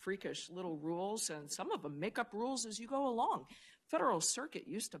own freakish little rules, and some of them make up rules as you go along. Federal Circuit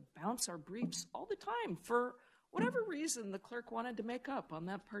used to bounce our briefs all the time for whatever reason the clerk wanted to make up on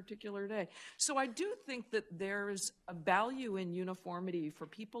that particular day. So I do think that there's a value in uniformity for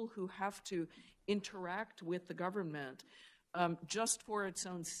people who have to interact with the government just for its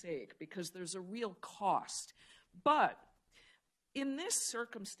own sake, because there's a real cost. But in this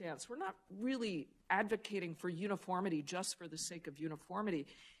circumstance, we're not really advocating for uniformity just for the sake of uniformity.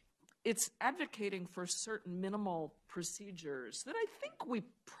 It's advocating for certain minimal procedures that I think we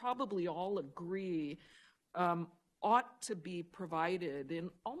probably all agree ought to be provided in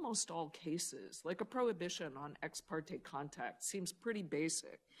almost all cases. Like a prohibition on ex parte contact seems pretty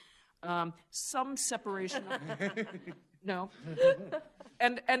basic. Some separation of, no.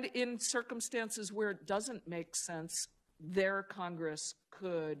 And in circumstances where it doesn't make sense, their Congress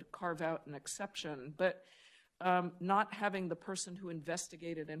could carve out an exception, but not having the person who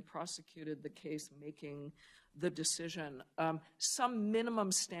investigated and prosecuted the case making the decision. Some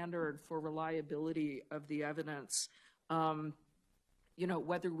minimum standard for reliability of the evidence,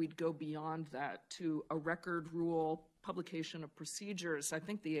 whether we'd go beyond that to a record rule, publication of procedures. I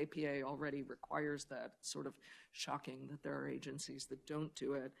think the APA already requires that. It's sort of shocking that there are agencies that don't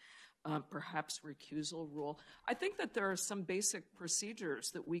do it. Perhaps recusal rule. I think that there are some basic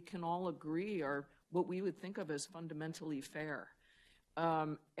procedures that we can all agree are what we would think of as fundamentally fair.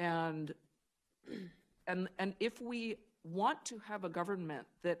 And if we want to have a government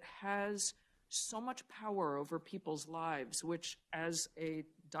that has so much power over people's lives, which as a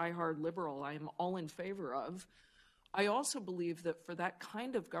diehard liberal I am all in favor of, I also believe that for that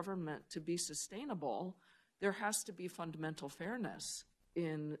kind of government to be sustainable, there has to be fundamental fairness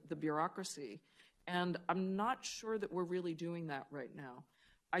in the bureaucracy. And I'm not sure that we're really doing that right now.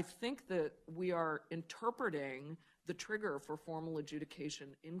 I think that we are interpreting the trigger for formal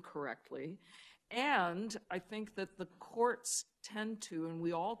adjudication incorrectly. And I think that the courts tend to, and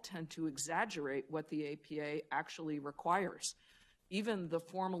we all tend to, exaggerate what the APA actually requires. Even the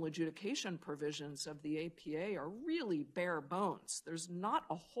formal adjudication provisions of the APA are really bare bones. There's not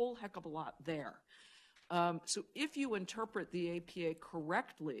a whole heck of a lot there. So if you interpret the APA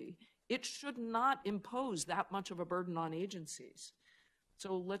correctly, it should not impose that much of a burden on agencies.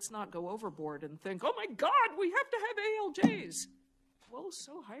 So let's not go overboard and think, oh my God, we have to have ALJs. Well,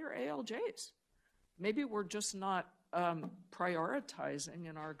 so hire ALJs. Maybe we're just not prioritizing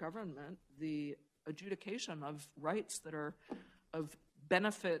in our government the adjudication of rights that are of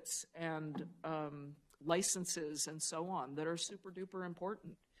benefits and licenses and so on that are super duper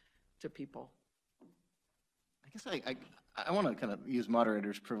important to people. I guess I want to kind of use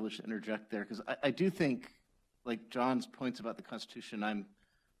moderator's privilege to interject there, because I do think, like John's points about the Constitution, I'm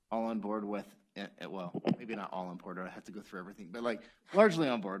all on board with. Well, maybe not all on board, I have to go through everything, but like largely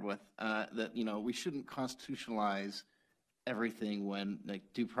on board with that, you know, we shouldn't constitutionalize everything when like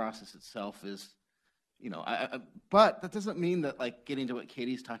due process itself is, you know, but that doesn't mean that, like, getting to what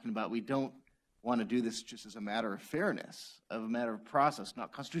Katie's talking about, we don't want to do this just as a matter of fairness, of a matter of process,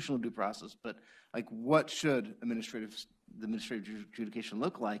 not constitutional due process, but like what should the administrative adjudication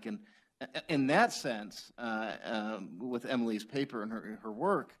look like? And in that sense, with Emily's paper and her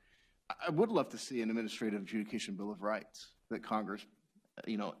work, I would love to see an administrative adjudication bill of rights that Congress,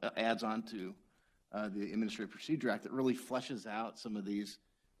 you know, adds on to the Administrative Procedure Act that really fleshes out some of the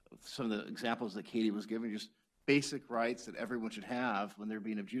examples that Katie was giving, just basic rights that everyone should have when they're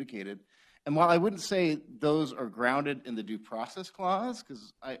being adjudicated. And while I wouldn't say those are grounded in the Due Process Clause,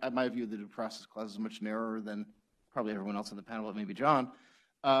 because my view of the Due Process Clause is much narrower than probably everyone else on the panel, but maybe John,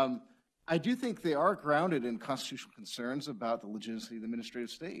 I do think they are grounded in constitutional concerns about the legitimacy of the administrative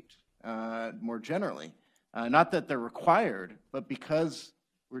state, more generally. Not that they're required, but because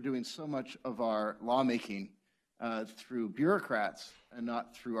we're doing so much of our lawmaking through bureaucrats and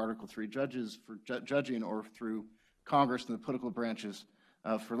not through Article III judges for judging, or through Congress and the political branches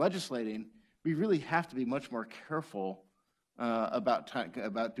for legislating, we really have to be much more careful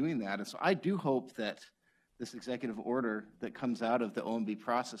about doing that. And so I do hope that this executive order that comes out of the OMB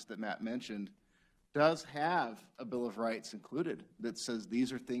process that Matt mentioned does have a Bill of Rights included that says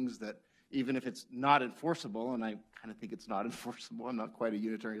these are things that, even if it's not enforceable, and I kind of think it's not enforceable, I'm not quite a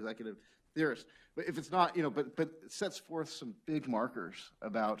unitary executive theorist, but if it's not, you know, but it sets forth some big markers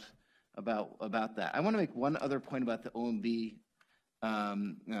about that. I want to make one other point about the OMB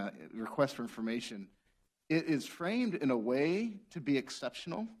request for information. It is framed in a way to be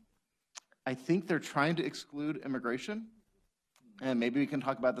exceptional. I think they're trying to exclude immigration, and maybe we can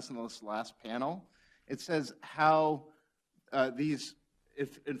talk about this in this last panel. It says how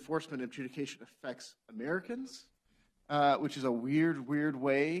if enforcement adjudication affects Americans, which is a weird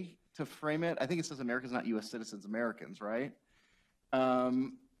way to frame it. I think it says Americans, not U.S. citizens, Americans, right?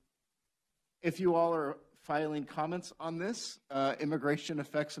 If you all are filing comments on this, immigration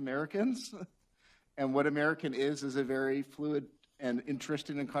affects Americans, and what American is a very fluid and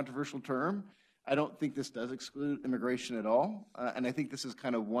interesting and controversial term. I don't think this does exclude immigration at all, and I think this is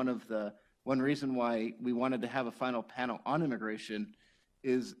kind of one reason why we wanted to have a final panel on immigration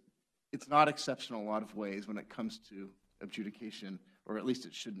is it's not exceptional in a lot of ways when it comes to adjudication, or at least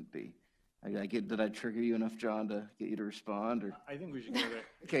it shouldn't be. Did I trigger you enough, John, to get you to respond? Or? I think we should go there.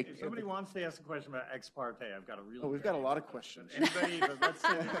 Okay. If somebody wants to ask a question about ex parte, I've got a real. Oh, we've got a lot of questions. Anybody, but let's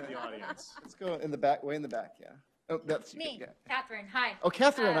send it to the audience. Let's go in the back, way in the back, yeah. Oh, that's Me, yeah. Kathryn. Hi. Oh,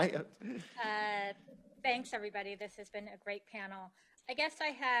 Kathryn, Thanks, everybody. This has been a great panel. I guess I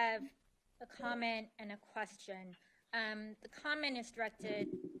have a comment and a question. The comment is directed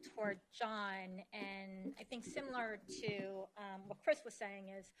toward John, and I think similar to what Chris was saying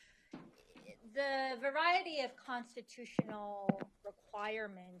is the variety of constitutional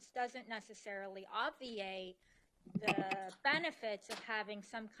requirements doesn't necessarily obviate the benefits of having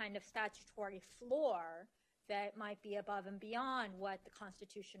some kind of statutory floor that might be above and beyond what the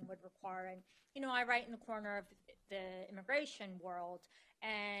Constitution would require. And, you know, I write in the corner of the immigration world,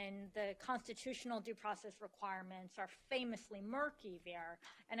 and the constitutional due process requirements are famously murky there.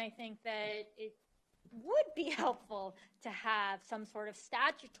 And I think that it would be helpful to have some sort of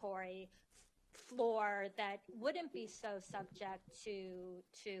statutory floor that wouldn't be so subject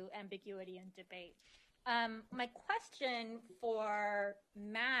to ambiguity and debate. My question for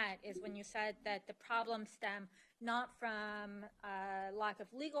Matt is, when you said that the problems stem not from lack of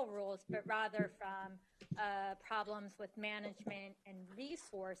legal rules, but rather from problems with management and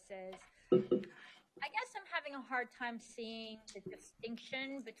resources, I guess I'm having a hard time seeing the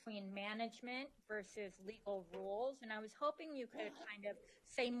distinction between management versus legal rules, and I was hoping you could kind of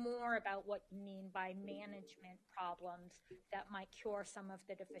say more about what you mean by management problems that might cure some of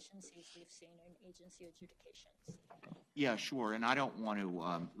the deficiencies we've seen in agency adjudications. Yeah, sure. And I don't want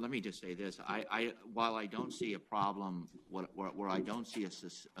to, let me just say this. While I don't see a problem, where I don't see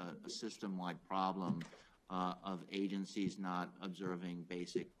a system-wide problem of agencies not observing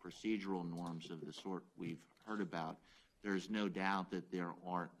basic procedural norms of the sort we've heard about, there's no doubt that there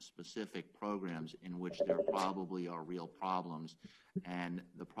are specific programs in which there probably are real problems. And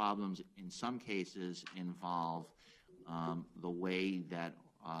the problems in some cases involve the way that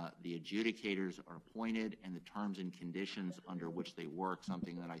the adjudicators are appointed and the terms and conditions under which they work,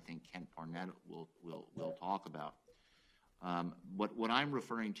 something that I think Kent Barnett will talk about. What I'm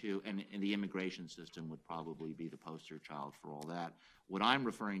referring to, and the immigration system would probably be the poster child for all that. What I'm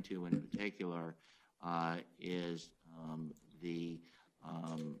referring to in particular is the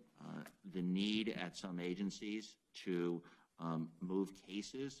need at some agencies to move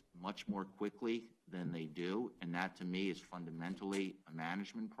cases much more quickly than they do, and that to me is fundamentally a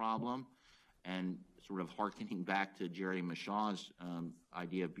management problem. And sort of hearkening back to Jerry Mashaw's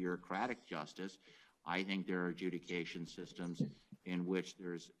idea of bureaucratic justice, I think there are adjudication systems in which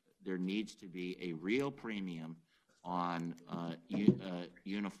there needs to be a real premium on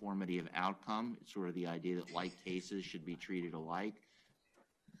uniformity of outcome. It's sort of the idea that like cases should be treated alike.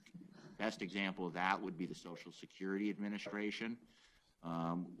 Best example of that would be the Social Security Administration,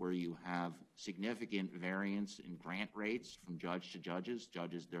 where you have significant variance in grant rates from judge to judges.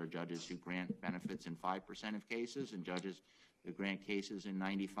 There are judges who grant benefits in 5% of cases and judges who grant cases in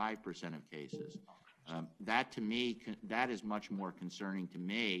 95% of cases. That to me, that is much more concerning to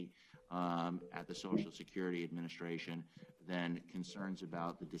me at the Social Security Administration than concerns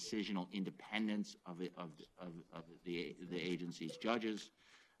about the decisional independence of the agency's judges.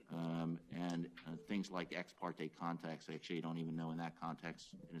 And things like ex parte contacts, actually I don't even know in that context,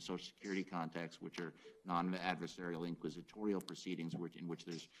 in a Social Security context, which are non-adversarial inquisitorial proceedings in which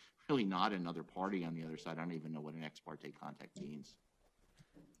there's really not another party on the other side. I don't even know what an ex parte contact means.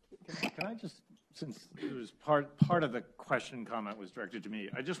 Can I just, since it was part of the question comment was directed to me,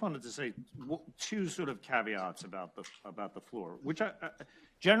 I just wanted to say two sort of caveats about the floor, which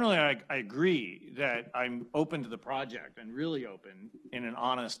generally I agree that I'm open to the project and really open in an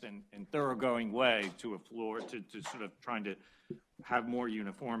honest and thoroughgoing way to a floor to sort of trying to have more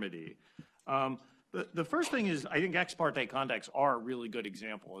uniformity. The first thing is I think ex parte contacts are a really good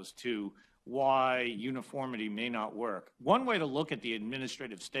example as to why uniformity may not work. One way to look at the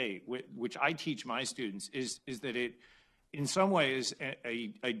administrative state, which I teach my students, is that it, in some ways,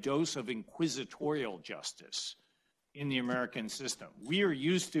 a dose of inquisitorial justice in the American system. We are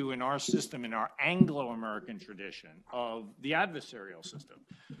used to, in our system, in our Anglo-American tradition, of the adversarial system.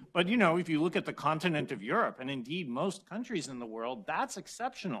 But, you know, if you look at the continent of Europe, and indeed most countries in the world, that's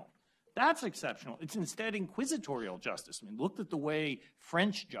exceptional. That's exceptional. It's instead inquisitorial justice. I mean, look at the way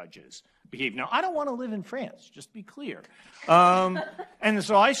French judges behave. Now, I don't want to live in France, just be clear. And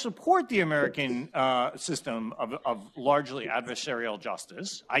so I support the American system of largely adversarial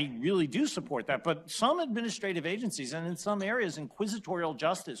justice. I really do support that. But some administrative agencies, and in some areas, inquisitorial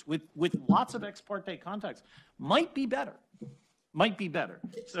justice with lots of ex parte contacts might be better. Might be better.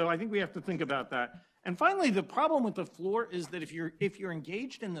 So I think we have to think about that. And finally, the problem with the floor is that if you're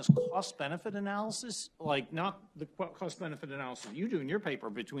engaged in this cost-benefit analysis, like not the cost-benefit analysis you do in your paper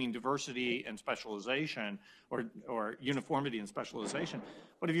between diversity and specialization or uniformity and specialization,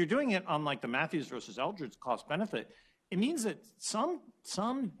 but if you're doing it on like the Matthews versus Eldredge cost-benefit, it means that some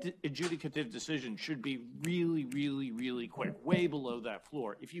adjudicative decision should be really, really, really quick, way below that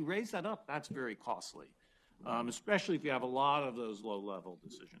floor. If you raise that up, that's very costly. Especially if you have a lot of those low-level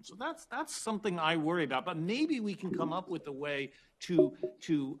decisions. So that's something I worry about. But maybe we can come up with a way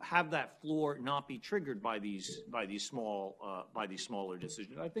to have that floor not be triggered by these smaller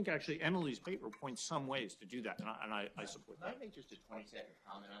decisions. I think actually Emily's paper points some ways to do that, and I support that. Can I make just a 20-second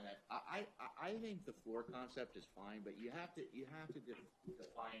comment on that? I think the floor concept is fine, but you have to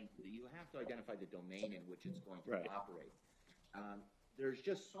define, you have to identify the domain in which it's going to operate. There's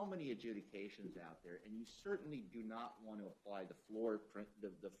just so many adjudications out there, and you certainly do not want to apply the floor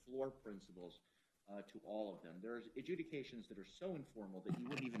principles to all of them. There's adjudications that are so informal that you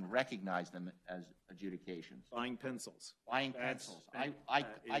wouldn't even recognize them as adjudications. Buying pencils. Buying pencils.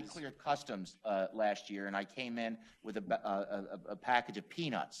 I cleared customs last year, and I came in with a package of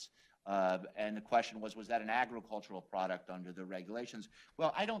peanuts. And the question was that an agricultural product under the regulations?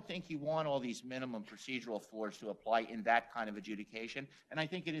 Well, I don't think you want all these minimum procedural floors to apply in that kind of adjudication, and I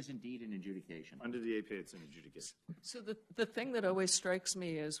think it is indeed an adjudication. Under the APA, it's an adjudication. So the thing that always strikes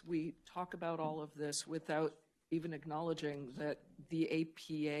me is we talk about all of this without even acknowledging that the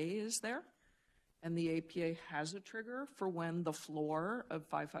APA is there, and the APA has a trigger for when the floor of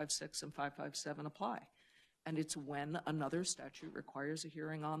 556 and 557 apply. And it's when another statute requires a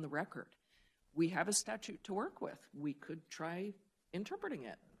hearing on the record. We have a statute to work with. We could try interpreting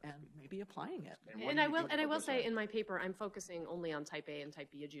it and maybe applying it. And I will say in my paper, I'm focusing only on Type A and Type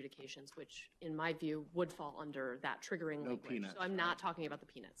B adjudications, which in my view would fall under that triggering language. Peanuts, so I'm not talking about the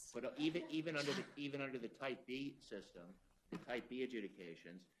peanuts. But even under the Type B system, the Type B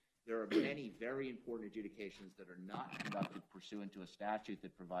adjudications, there are many very important adjudications that are not conducted pursuant to a statute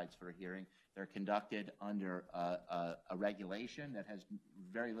that provides for a hearing. They're conducted under a regulation that has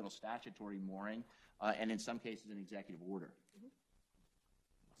very little statutory mooring, and in some cases an executive order.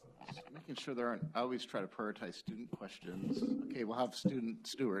 Making sure there aren't, I always try to prioritize student questions. Okay, we'll have student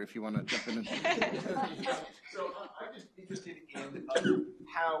Stewart if you want to jump in. So I'm just interested in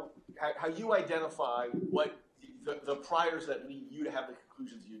how you identify what the priors that lead you to have the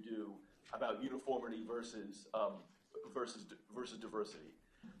conclusions you do about uniformity versus diversity.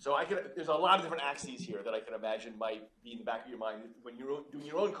 So there's a lot of different axes here that I can imagine might be in the back of your mind when you're doing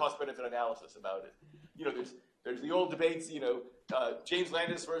your own cost-benefit analysis about it. You know, there's the old debates. You know, James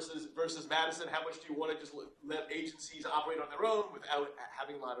Landis versus Madison. How much do you want to just let agencies operate on their own without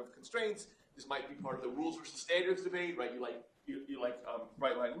having a lot of constraints? This might be part of the rules versus standards debate, right? You like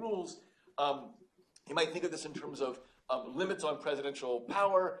bright-line rules. You might think of this in terms of limits on presidential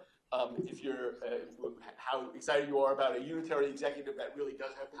power. If you're, how excited you are about a unitary executive that really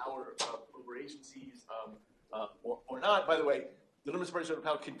does have power over agencies or not. By the way, the limits on presidential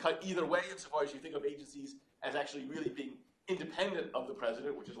power can cut either way insofar as you think of agencies as actually really being independent of the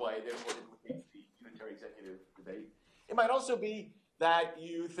president, which is why it therefore implicates the unitary executive debate. It might also be that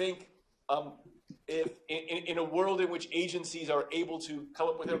you think if in a world in which agencies are able to come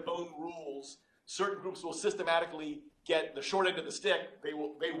up with their own rules, certain groups will systematically get the short end of the stick. They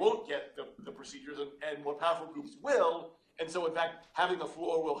won't get the procedures, and more powerful groups will. And so, in fact, having a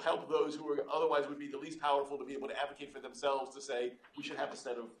floor will help those who otherwise would be the least powerful to be able to advocate for themselves to say, we should have a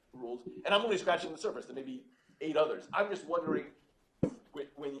set of rules. And I'm only scratching the surface. There may be 8 others. I'm just wondering,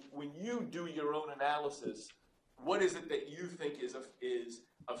 when you do your own analysis, what is it that you think is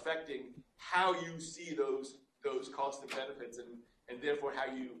affecting how you see those costs and benefits, and therefore how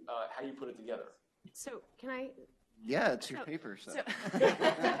you put it together? So can I? Yeah, it's your paper. So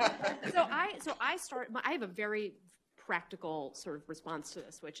I have a very practical sort of response to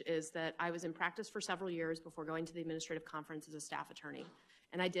this, which is that I was in practice for several years before going to the administrative conference as a staff attorney,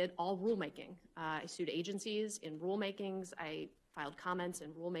 and I did all rulemaking. I sued agencies in rulemakings. I filed comments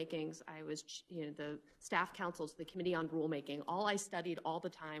in rulemakings. I was, the staff counsels, the committee on rulemaking. All I studied all the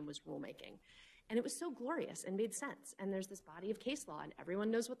time was rulemaking. And it was so glorious and made sense. And there's this body of case law, and everyone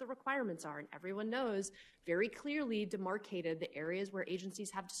knows what the requirements are, and everyone knows very clearly demarcated the areas where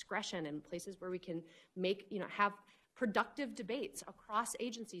agencies have discretion and places where we can make, have productive debates across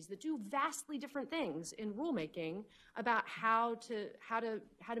agencies that do vastly different things in rulemaking about how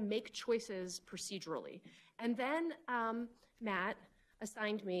to make choices procedurally. And then Matt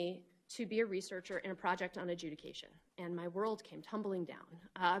assigned me to be a researcher in a project on adjudication. And my world came tumbling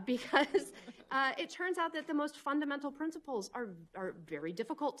down because it turns out that the most fundamental principles are very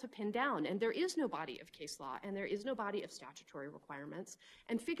difficult to pin down. And there is no body of case law, and there is no body of statutory requirements.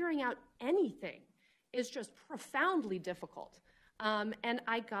 And figuring out anything is just profoundly difficult. And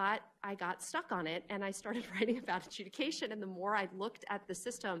I got stuck on it, and I started writing about adjudication. And the more I looked at the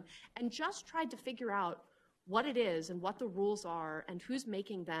system and just tried to figure out what it is and what the rules are and who's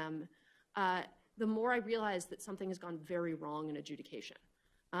making them, the more I realized that something has gone very wrong in adjudication,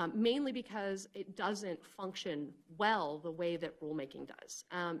 mainly because it doesn't function well the way that rulemaking does.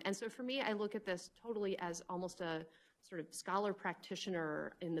 And so for me, I look at this totally as almost a sort of scholar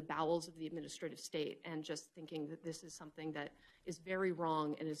practitioner in the bowels of the administrative state, and just thinking that this is something that is very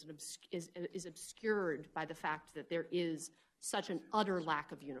wrong and is obscured by the fact that there is such an utter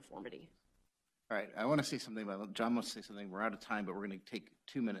lack of uniformity. All right, I want to say something about, John wants to say something. We're out of time, but we're going to take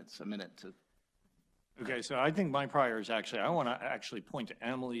a minute to. Okay, so I think my prior is I want to actually point to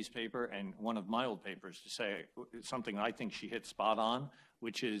Emily's paper and one of my old papers to say something I think she hit spot on,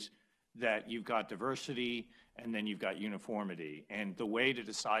 which is that you've got diversity and then you've got uniformity. And the way to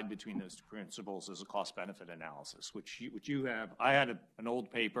decide between those two principles is a cost-benefit analysis, which you have. I had an old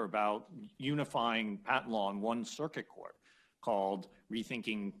paper about unifying patent law in one circuit court. called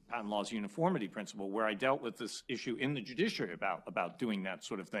Rethinking Patent Law's Uniformity Principle, where I dealt with this issue in the judiciary about doing that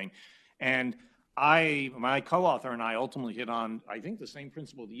sort of thing. And my co-author and I ultimately hit on, I think, the same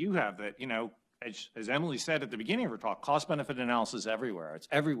principle that you have, that, as Emily said at the beginning of her talk, cost-benefit analysis everywhere. It's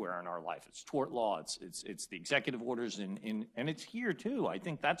everywhere in our life. It's tort law. It's the executive orders, and it's here, too. I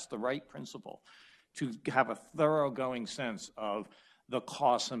think that's the right principle, to have a thoroughgoing sense of the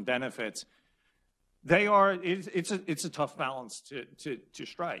costs and benefits. It's a tough balance to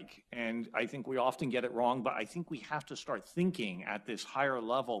strike, and I think we often get it wrong, but I think we have to start thinking at this higher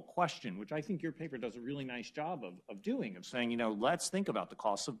level question, which I think your paper does a really nice job of doing, of saying, let's think about the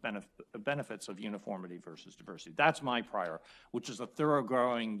costs of benefits of uniformity versus diversity. That's my prior, which is a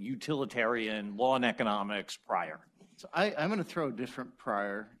thoroughgoing utilitarian law and economics prior. So I'm going to throw a different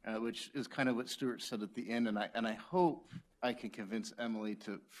prior, which is kind of what Stuart said at the end, and I hope I can convince Emily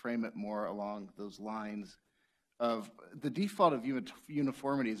to frame it more along those lines of the default of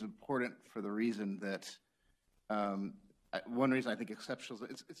uniformity is important for the reason that one reason I think exceptional,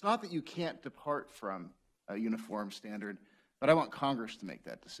 it's not that you can't depart from a uniform standard, but I want Congress to make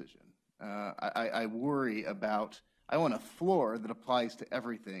that decision. I worry about, I want a floor that applies to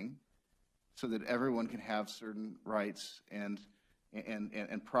everything so that everyone can have certain rights and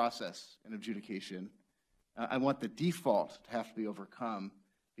process and adjudication. I want the default to have to be overcome,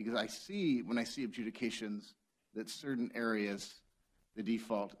 because when I see adjudications, that certain areas, the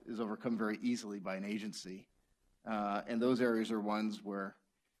default is overcome very easily by an agency. And those areas are ones where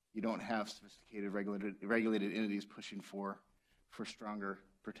you don't have sophisticated regulated entities pushing for stronger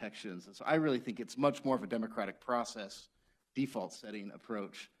protections. And so I really think it's much more of a democratic process, default setting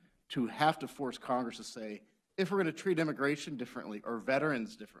approach, to have to force Congress to say, if we're going to treat immigration differently or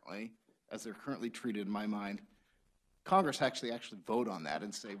veterans differently, as they're currently treated in my mind, Congress actually vote on that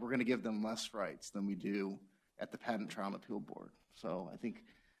and say, we're going to give them less rights than we do at the Patent Trial and Appeal Board. So I think,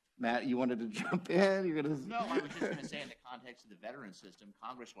 Matt, you wanted to jump in? You're going to... No, I was just going to say, in the context of the veteran system,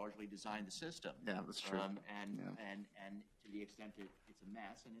 Congress largely designed the system. Yeah, that's true. And to the extent that it's a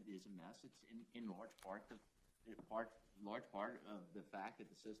mess, and it is a mess, it's in large part of the fact that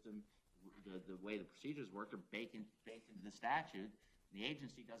the system, the way the procedures work, are baked into the statute. The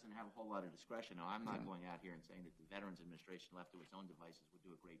agency doesn't have a whole lot of discretion. Now, I'm not going out here and saying that the Veterans Administration, left to its own devices, would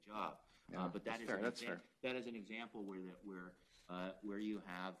do a great job. But that is an example where you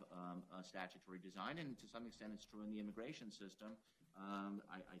have a statutory design, and to some extent it's true in the immigration system.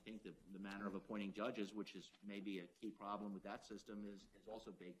 I think that the manner of appointing judges, which is maybe a key problem with that system, is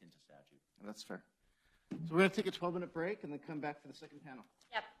also baked into statute. That's fair. So we're going to take a 12-minute break and then come back for the second panel.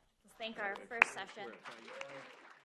 Yep. Let's thank our first session.